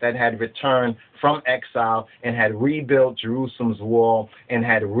remnant that had returned from exile and had rebuilt Jerusalem's wall and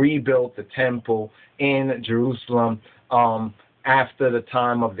had rebuilt the temple in Jerusalem after the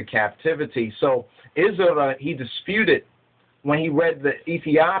time of the captivity. So Ezra, he disputed when he read the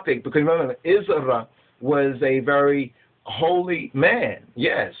Ethiopic, because remember, Ezra was a very holy man,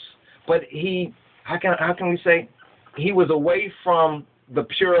 yes, but he, how can we say, he was away from the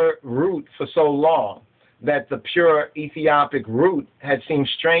pure root for so long that the pure Ethiopic root had seemed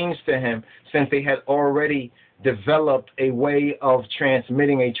strange to him, since they had already developed a way of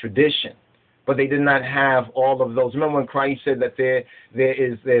transmitting a tradition. But they did not have all of those. Remember when Christ said that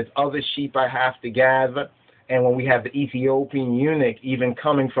there's other sheep I have to gather? And when we have the Ethiopian eunuch even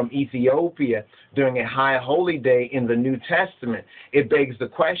coming from Ethiopia during a high holy day in the New Testament, it begs the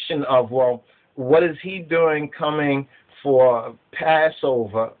question of, well, what is he doing coming for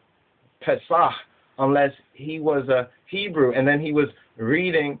Passover, Pesach, unless he was a Hebrew? And then he was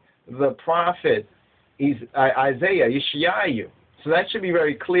reading the prophet Isaiah, Yeshayahu. So that should be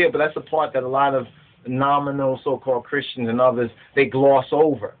very clear, but that's the part that a lot of nominal so-called Christians and others, they gloss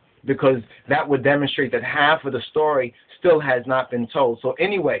over, because that would demonstrate that half of the story still has not been told. So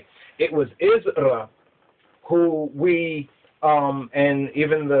anyway, it was Ezra who we, and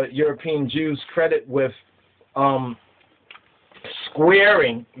even the European Jews, credit with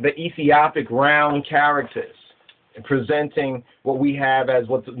squaring the Ethiopic round characters and presenting what we have as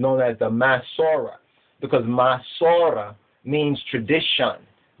what's known as the Masorah, because Masorah means tradition.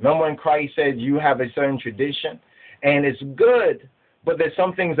 Remember when Christ said you have a certain tradition, and it's good, but there's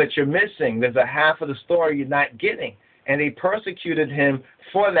some things that you're missing. There's a half of the story you're not getting. and they persecuted him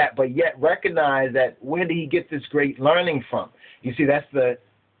for that, but yet recognize that where did he get this great learning from? You see, that's the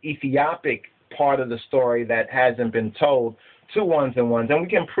Ethiopic part of the story that hasn't been told to ones and ones, and we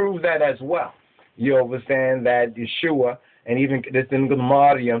can prove that as well. You understand that Yeshua and even this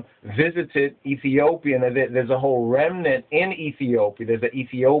Mariam visited Ethiopia, and there's a whole remnant in Ethiopia. There's an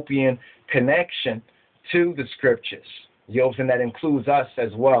Ethiopian connection to the scriptures. You understand that includes us as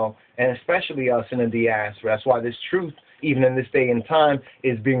well, and especially us in the diaspora. That's why this truth, even in this day and time,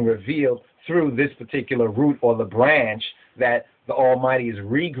 is being revealed through this particular root or the branch that the Almighty is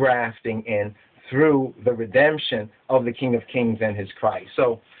regrafting in through the redemption of the King of Kings and his Christ.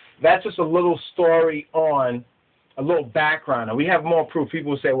 So that's just a little story on a little background. And we have more proof.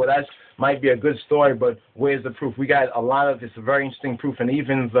 People say, well, that might be a good story, but where's the proof? We got a lot of this very interesting proof, and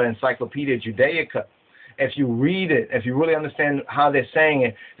even the Encyclopedia Judaica, if you read it, if you really understand how they're saying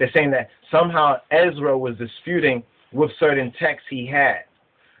it, they're saying that somehow Ezra was disputing with certain texts he had.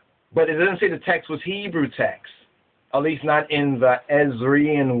 But it doesn't say the text was Hebrew text, at least not in the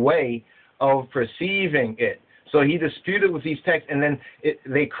Ezrian way of perceiving it. So he disputed with these texts, and then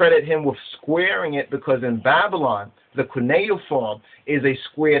they credit him with squaring it, because in Babylon, the cuneiform is a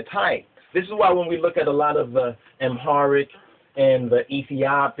square type. This is why when we look at a lot of the Amharic and the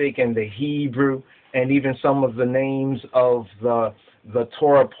Ethiopic and the Hebrew, and even some of the names of the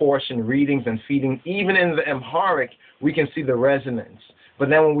Torah portion readings and feeding, even in the Amharic, we can see the resonance. But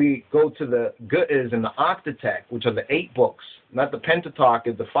then when we go to the Ge'ez and the Octatech, which are the 8 books, not the Pentateuch,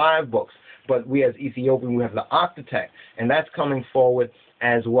 is the 5 books, but we as Ethiopian, we have the Octatech, and that's coming forward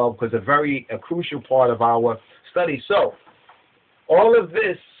as well, because a crucial part of our study. So all of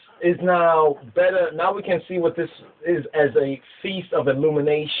this is now better. Now we can see what this is as a feast of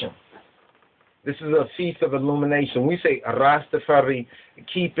illumination. This is a feast of illumination. We say Rastafari,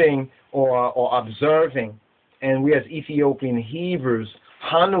 keeping or observing, and we as Ethiopian Hebrews,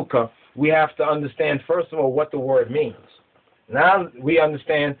 Chanukah, we have to understand, first of all, what the word means. Now we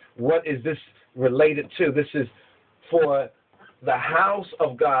understand what is this related to. This is for the house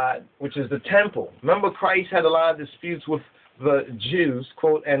of God, which is the temple. Remember, Christ had a lot of disputes with the Jews,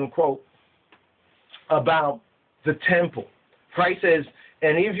 quote, unquote, about the temple. Christ says,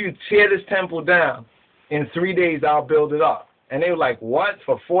 and if you tear this temple down, in 3 days I'll build it up. And they were like, what?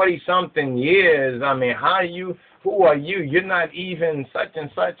 For 40-something years? I mean, who are you? You're not even such and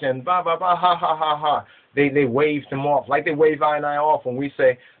such, and blah, blah, blah, ha, ha, ha, ha. They waved him off, like they wave I and I off when we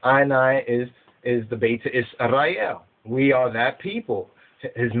say I and I is the Beta Israel. We are that people.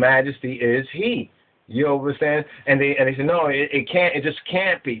 His Majesty is He. You understand? And they say, no, it just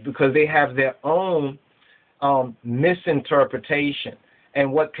can't be, because they have their own misinterpretation.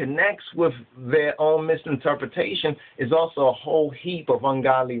 And what connects with their own misinterpretation is also a whole heap of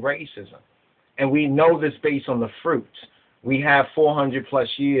ungodly racism. And we know this based on the fruits. We have 400 plus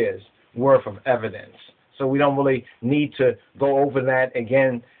years worth of evidence. So we don't really need to go over that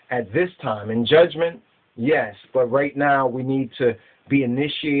again at this time. In judgment, yes, but right now we need to be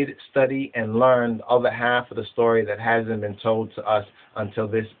initiated, study, and learn the other half of the story that hasn't been told to us until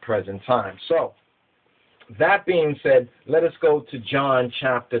this present time. So, that being said, let us go to John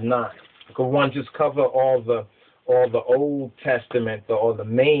chapter 9. Because we want to just cover all the Old Testament, or the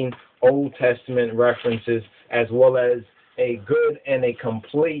main Old Testament references, as well as a good and a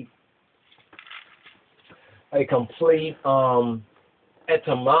complete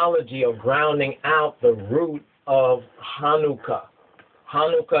etymology of grounding out the root of Chanukah.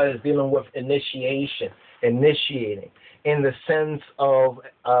 Chanukah is dealing with initiating, in the sense of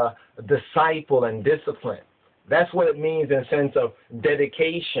disciple and discipline. That's what it means in the sense of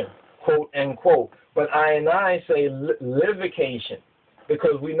dedication, quote, unquote. But I say livication,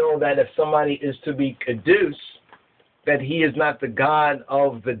 because we know that if somebody is to be Kedus, that he is not the God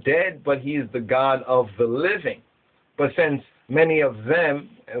of the dead, but he is the God of the living. But since many of them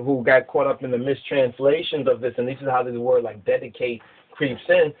who got caught up in the mistranslations of this, and this is how this word like dedicate creeps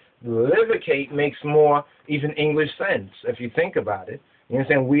in, livicate makes more even English sense if you think about it. You know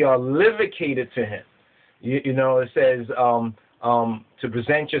what I'm saying? We are livicated to him. You know, it says to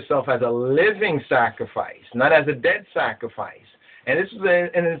present yourself as a living sacrifice, not as a dead sacrifice. And this is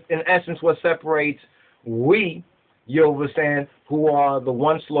in essence what separates we, you understand, who are the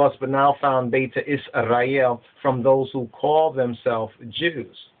once lost but now found Beta Israel, from those who call themselves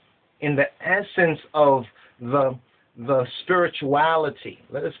Jews. In the essence of the spirituality,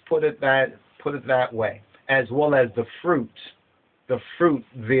 let us put it that way, as well as the fruit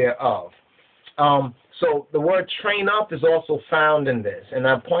thereof. So the word train up is also found in this, and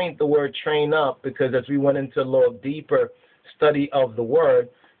I point the word train up because as we went into a little deeper study of the word,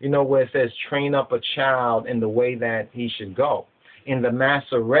 where it says, train up a child in the way that he should go. In the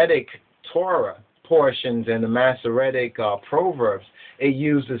Masoretic Torah portions and the Masoretic Proverbs, it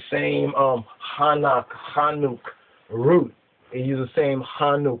used the same Hanuk root. It used the same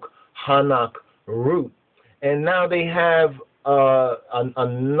Hanuk root. And now they have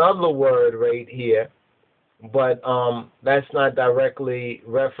another word right here, but that's not directly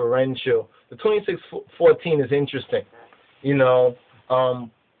referential. The 2614 is interesting,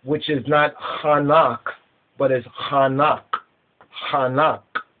 which is not Hanak, but it's Hanak.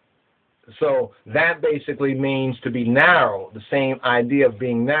 So that basically means to be narrow, the same idea of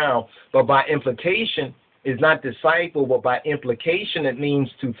being narrow, but by implication is not disciple, but by implication it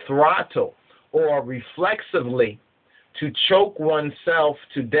means to throttle or reflexively to choke oneself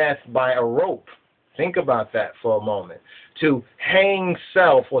to death by a rope. Think about that for a moment. To hang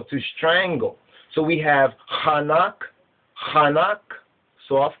self or to strangle. So we have Hanak,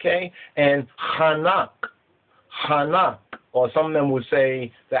 soft K, and Hanak. Or some of them would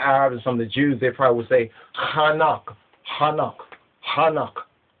say, the Arabs and some of the Jews, they probably would say Hanak. Some of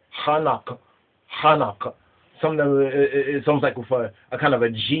them, it's almost like with a kind of a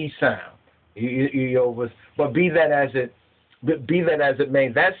G sound. But be that as it may,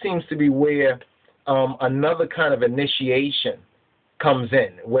 that seems to be where another kind of initiation comes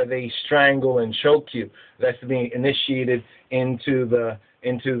in, where they strangle and choke you. That's being initiated into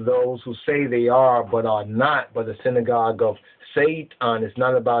those who say they are but are not, but the synagogue of Satan. It's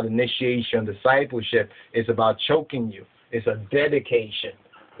not about initiation, discipleship. It's about choking you. It's a dedication.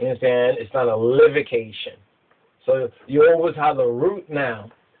 You understand? It's not a livication. So you always have a root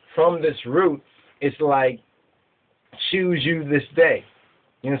now. From this root, it's like, choose you this day.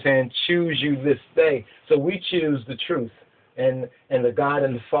 You understand? Choose you this day. So we choose the truth and the God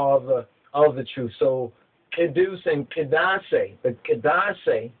and the Father of the truth. So Kedus and Kedase, the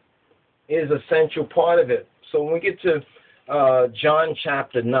Kedase is a central part of it. So when we get to John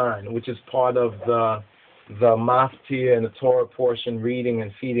chapter 9, which is part of the Maftir and the Torah portion, reading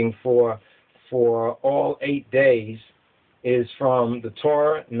and feeding for all 8 days, is from the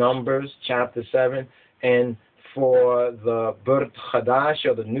Torah, Numbers chapter 7, and for the Brit Chadash,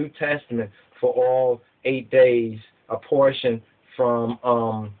 or the New Testament, for all 8 days, a portion from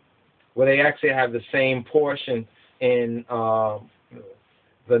where they actually have the same portion in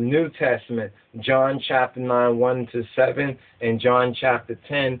the New Testament, John chapter 9, 1 to 7, and John chapter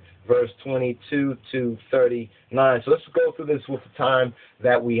 10, verse 22 to 39. So let's go through this with the time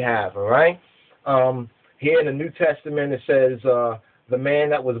that we have, all right? Here in the New Testament, it says, the man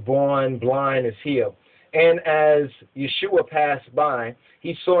that was born blind is healed. And as Yeshua passed by,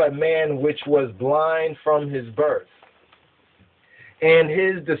 he saw a man which was blind from his birth. And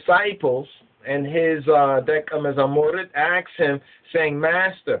his disciples and his Dekamezamorit asked him, saying,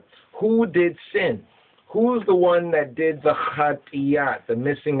 Master, who did sin? Who's the one that did the chatiyat, the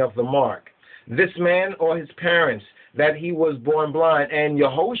missing of the mark? This man or his parents, that he was born blind? And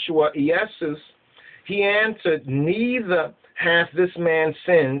Yehoshua, Jesus, he answered, neither hath this man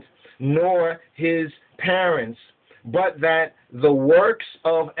sinned, nor his parents, but that the works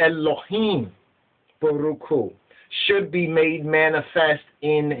of Elohim, Baruch Hu, should be made manifest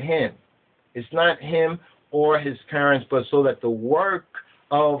in him. It's not him or his parents, but so that the work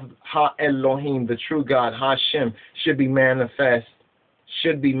of Ha-Elohim, the true God, Hashem, should be manifest,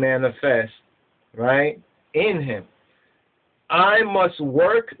 right, in him. I must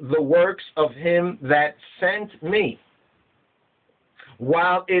work the works of him that sent me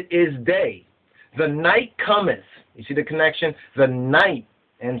while it is day. The night cometh. You see the connection? The night,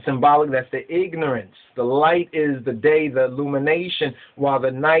 and symbolic, that's the ignorance. The light is the day, the illumination, while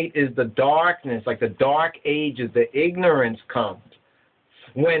the night is the darkness, like the dark ages, the ignorance comes,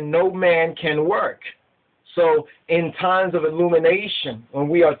 when no man can work. So in times of illumination, when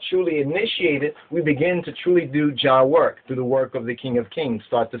we are truly initiated, we begin to truly do Jah work, do the work of the King of Kings,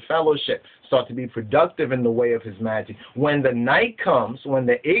 start to fellowship, start to be productive in the way of his majesty. When the night comes, when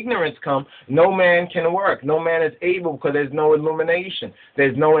the ignorance comes, no man can work. No man is able, because there's no illumination.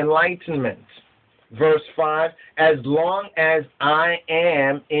 There's no enlightenment. Verse 5, as long as I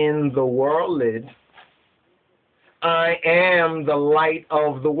am in the world, I am the light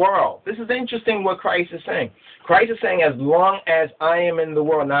of the world. This is interesting what Christ is saying. Christ is saying, as long as I am in the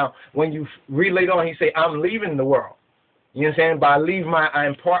world. Now, when you read later on, he say, I'm leaving the world. You understand? But I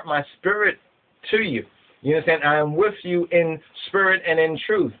impart my spirit to you. You understand? I am with you in spirit and in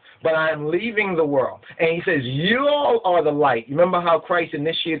truth. But I am leaving the world. And he says, you all are the light. You remember how Christ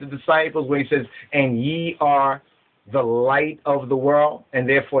initiated the disciples, where he says, and ye are the light of the world, and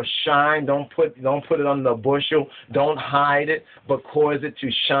therefore shine. Don't put it under a bushel. Don't hide it, but cause it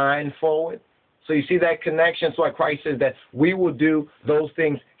to shine forward. So you see that connection. That's why Christ says that we will do those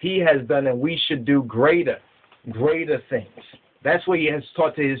things he has done, and we should do greater things. That's what he has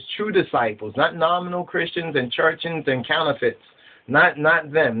taught to his true disciples, not nominal Christians and churchians and counterfeits. Not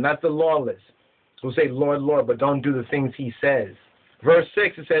them, not the lawless, who say, Lord, Lord, but don't do the things he says. Verse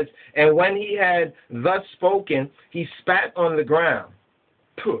 6, it says, and when he had thus spoken, he spat on the ground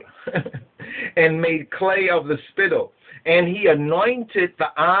and made clay of the spittle. And he anointed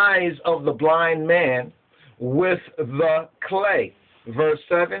the eyes of the blind man with the clay. Verse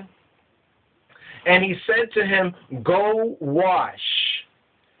 7, and he said to him, go wash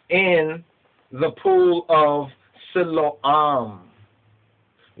in the pool of Siloam,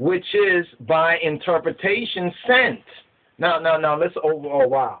 which is by interpretation sent. Now, let's oh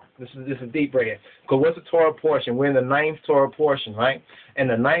wow, this is deep right here. Because what's the Torah portion? We're in the 9th Torah portion, right? And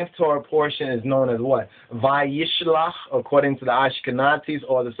the 9th Torah portion is known as what? Vayishlach, according to the Ashkenazis,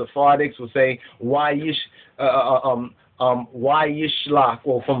 or the Sephardics will say Vayishlach,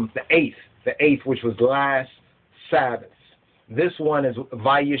 well, from the 8th, which was last Sabbath. This one is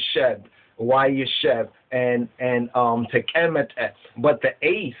Vayishev, and Tekemet. But the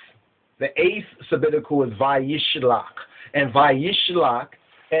 8th Sabbatical is Vayishlach. And Vayishlach,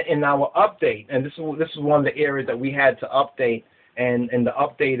 in our update, and this is one of the areas that we had to update, and in the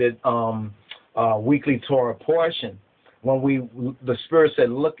updated weekly Torah portion, when the Spirit said,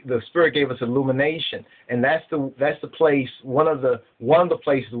 look, the Spirit gave us illumination, and that's the place, one of the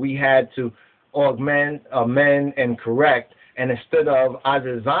places we had to augment, amend, and correct. And instead of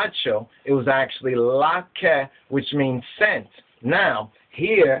azazacho, it was actually lakeh, which means sent. Now,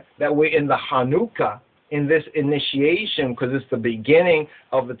 here that we're in the Chanukah, in this initiation, because it's the beginning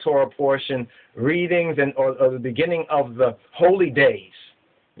of the Torah portion readings or the beginning of the holy days.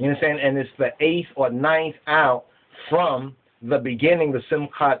 You understand? And it's the 8th or 9th out from the beginning, the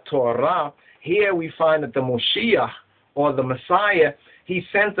Simchat Torah. Here we find that the Moshiach, or the Messiah, he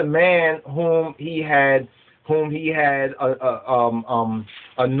sent the man whom he had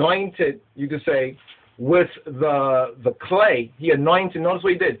anointed, you could say, with the clay. He anointed, notice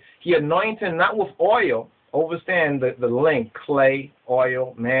what he did. He anointed not with oil, overstand the link, clay,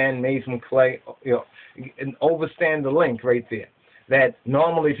 oil, man made from clay, and overstand the link right there. That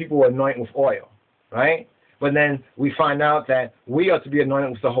normally people anoint with oil, right? But then we find out that we are to be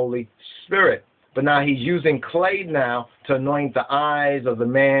anointed with the Holy Spirit. But now he's using clay now to anoint the eyes of the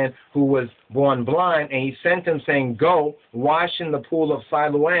man who was born blind, and he sent him saying, go, wash in the pool of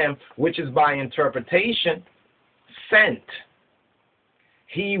Siloam, which is by interpretation sent.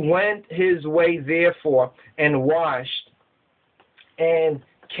 He went his way, therefore, and washed and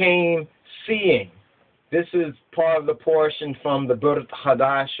came seeing. This is part of the portion from the Brit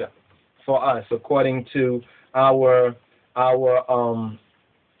Hadasha for us, according to our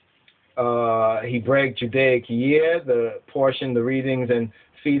Hebraic Judaic year, the portion, the readings and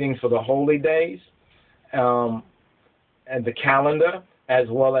feedings for the holy days, and the calendar, as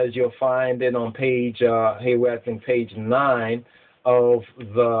well as you'll find it on page 9 of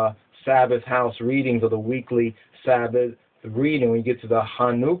the Sabbath house readings, or the weekly Sabbath reading. When you get to the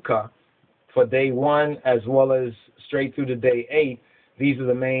Chanukah for day 1, as well as straight through to day 8, these are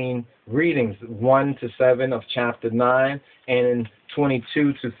the main readings, 1 to 7 of chapter 9, and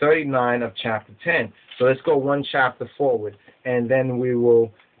 22 to 39 of chapter 10. So let's go one chapter forward, and then we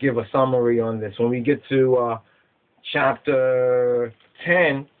will give a summary on this. When we get to chapter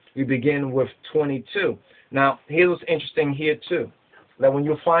 10, we begin with 22. Now, here's what's interesting here, too, that when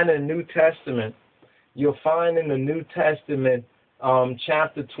you'll find in the New Testament,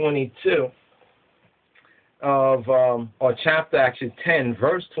 chapter 22, or chapter actually 10,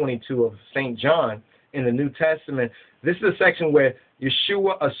 verse 22 of St. John in the New Testament. This is a section where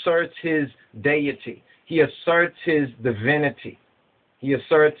Yeshua asserts his deity. He asserts his divinity.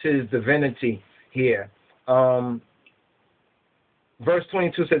 Here. Verse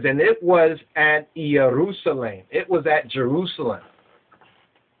 22 says, and it was at Jerusalem. It was at Jerusalem.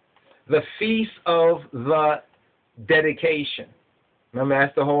 The feast of the dedication. Remember,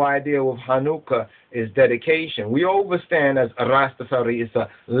 that's the whole idea with Chanukah, is dedication. We understand as a Rastafari, it's a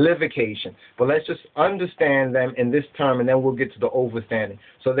livication. But let's just understand them in this term, and then we'll get to the overstanding.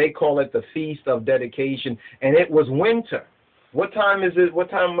 So they call it the Feast of Dedication, and it was winter. What time is it? What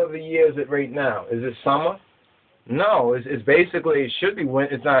time of the year is it right now? Is it summer? No, it's basically, it should be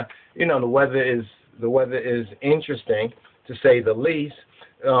winter. It's not, the weather is interesting, to say the least,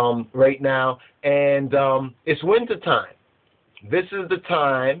 right now, and it's winter time. This is the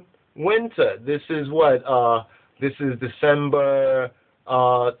time, winter. This is what, This is December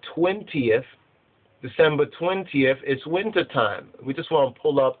 20th. December 20th, it's winter time. We just want to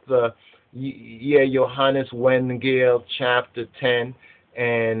pull up the Johannes Wengel chapter 10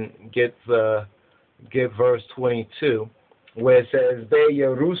 and get verse 22, where it says, Be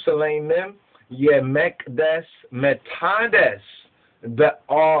Jerusalemim ye mekdes metades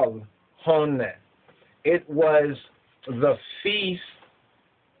be'al honeh. It was the feast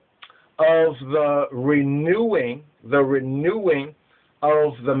of the renewing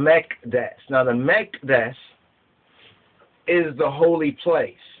of the Mekdes. Now the Mekdes is the holy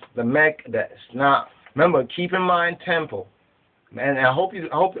place. The Mekdes. Now remember, keep in mind temple. And I hope you,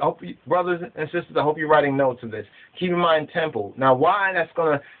 brothers and sisters, I hope you're writing notes of this. Keep in mind temple. Now why that's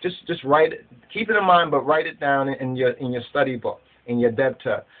gonna just write it. Keep it in mind, but write it down in your study book, in your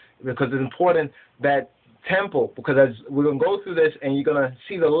debtor, because it's important that temple, because as we're gonna go through this and you're gonna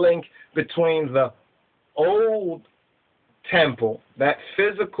see the link between the old temple, that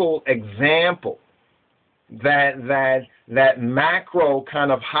physical example, that macro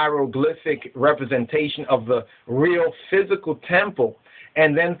kind of hieroglyphic representation of the real physical temple,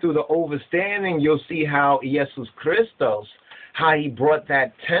 and then through the overstanding you'll see how Jesus Christos, how he brought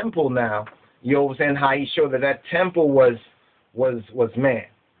that temple now, you understand, how he showed that temple was man.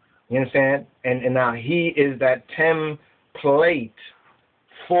 You understand? And now he is that template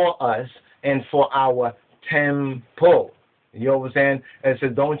for us and for our temple. You understand? And it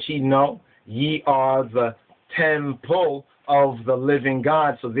says, don't ye know ye are the temple of the living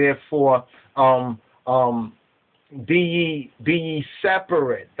God? So therefore, be ye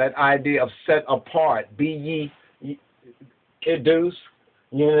separate. That idea of set apart. Be ye kedus.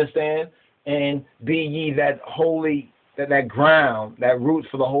 You understand? And be ye that holy, that ground, that root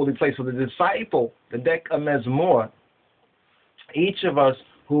for the holy place. So the disciple, the Deka Mezmor, each of us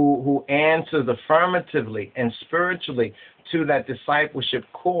who answers affirmatively and spiritually to that discipleship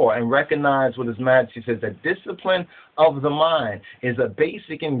core and recognize what His Majesty says, that discipline of the mind is a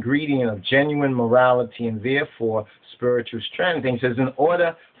basic ingredient of genuine morality and therefore spiritual strength. And he says, in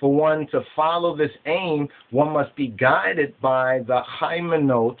order for one to follow this aim, one must be guided by the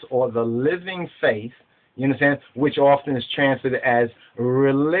hymenot, or the living faith, you understand, which often is translated as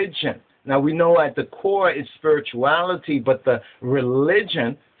religion. Now we know at the core is spirituality, but the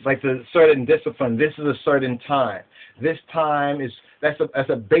religion, like the certain discipline, this is a certain time. This time that's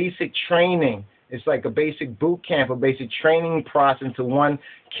a basic training. It's like a basic boot camp, a basic training process until one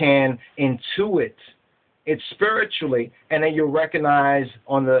can intuit it spiritually, and then you'll recognize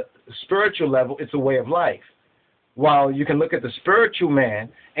on the spiritual level it's a way of life. While you can look at the spiritual man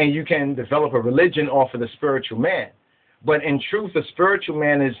and you can develop a religion off of the spiritual man. But in truth, the spiritual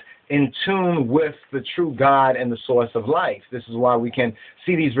man is in tune with the true God and the source of life. This is why we can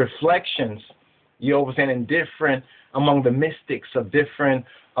see these reflections, you understand, in different, among the mystics of different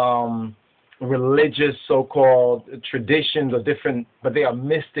religious so-called traditions, or different, but they are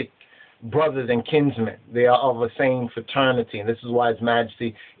mystic brothers and kinsmen. They are of the same fraternity. And this is why His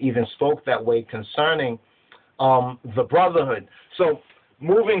Majesty even spoke that way concerning the brotherhood. So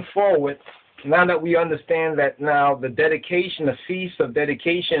moving forward, now that we understand that now the dedication, the feast of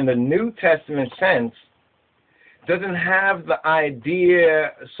dedication in the New Testament sense doesn't have the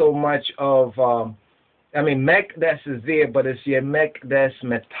idea so much of, Mekdes is there, but it's your Mekdes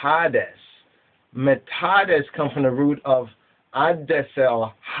Metades. Metades come from the root of Adese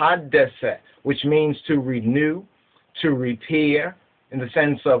or Hadese, which means to renew, to repair, in the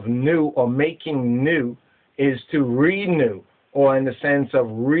sense of new or making new, is to renew, or in the sense of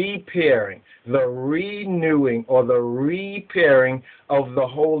repairing, the renewing or the repairing of the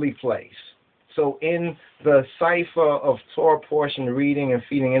holy place. So in the cipher of Torah portion reading and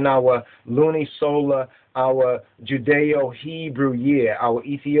feeding in our lunisolar, our Judeo-Hebrew year, our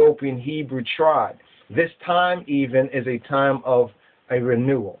Ethiopian Hebrew tribe, this time even is a time of a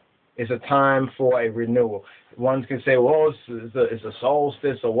renewal. It's a time for a renewal. One can say, well, it's a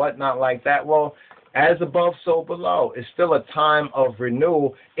solstice or whatnot like that. Well, as above, so below. It's still a time of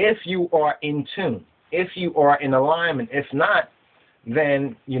renewal if you are in tune, if you are in alignment. If not,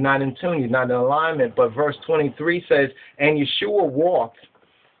 then you're not in tune, you're not in alignment. But verse 23 says, and Yeshua walked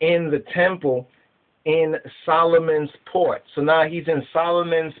in the temple in Solomon's port. So now he's in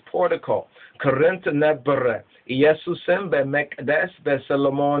Solomon's portico. Corinth nebere. Yesusim be mekdes be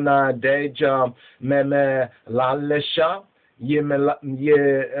Solomona deja meme lalesha. Then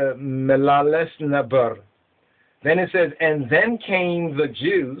it says, and then came the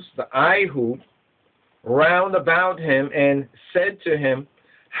Jews, the Ayhud, round about him and said to him,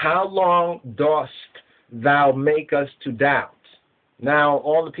 how long dost thou make us to doubt? Now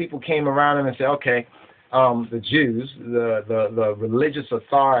all the people came around him and said, okay, the Jews, the religious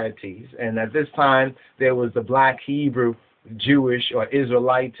authorities, and at this time there was the black Hebrew, Jewish or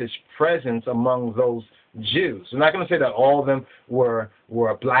Israelitish presence among those Jews. I'm not going to say that all of them were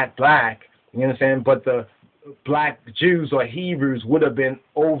black, you understand, but the black Jews or Hebrews would have been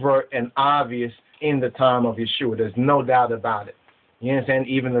overt and obvious in the time of Yeshua. There's no doubt about it. You understand?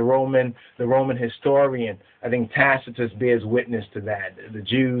 Even the Roman historian, I think Tacitus bears witness to that. The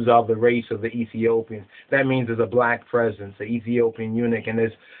Jews are the race of the Ethiopians. That means there's a black presence, the Ethiopian eunuch, and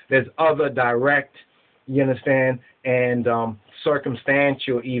there's other direct, you understand, and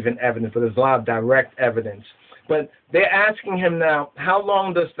circumstantial even evidence, but there's a lot of direct evidence. But they're asking him now, how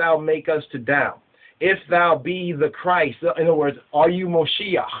long dost thou make us to doubt? If thou be the Christ, in other words, are you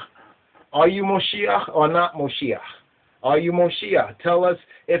Moshiach? Are you Moshiach or not Moshiach? Are you Moshiach? Tell us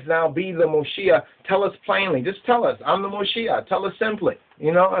if thou be the Moshiach. Tell us plainly. Just tell us, I'm the Moshiach. Tell us simply.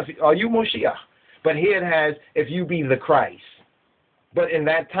 Are you Moshiach? But here it has, if you be the Christ. But in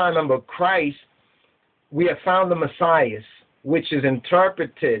that time, remember, Christ, we have found the Messiah, which is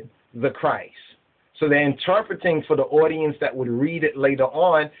interpreted the Christ. So they're interpreting for the audience that would read it later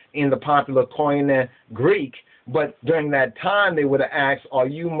on in the popular Koine Greek. But during that time, they would have asked, are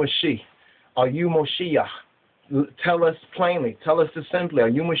you Moshiach? Are you Moshiach? Tell us plainly. Tell us simply. Are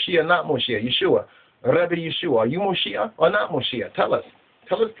you Moshiach or not Moshiach? Yeshua. Rebbe Yeshua. Are you Moshiach or not Moshiach? Tell us.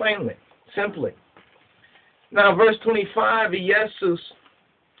 Tell us plainly. Simply. Now, verse 25, Jesus.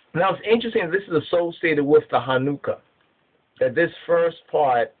 Now, it's interesting this is associated with the Chanukah. That this first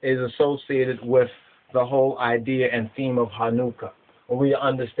part is associated with the whole idea and theme of Chanukah. When we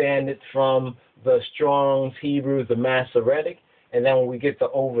understand it from the Strong's Hebrew, the Masoretic, and then when we get the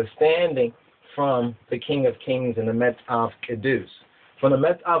overstanding from the King of Kings and the Met of Kedus. From the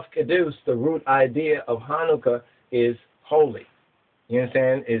Met of Kedus, the root idea of Chanukah is holy. You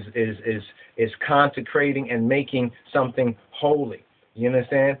understand? Is consecrating and making something holy. You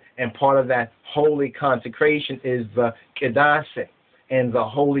understand? And part of that holy consecration is the Kedasseh. And the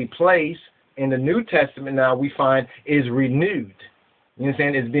holy place in the New Testament now we find is renewed. You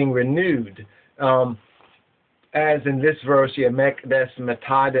understand? It's being renewed. As in this verse here, Mekdes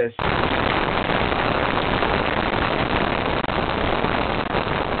Metades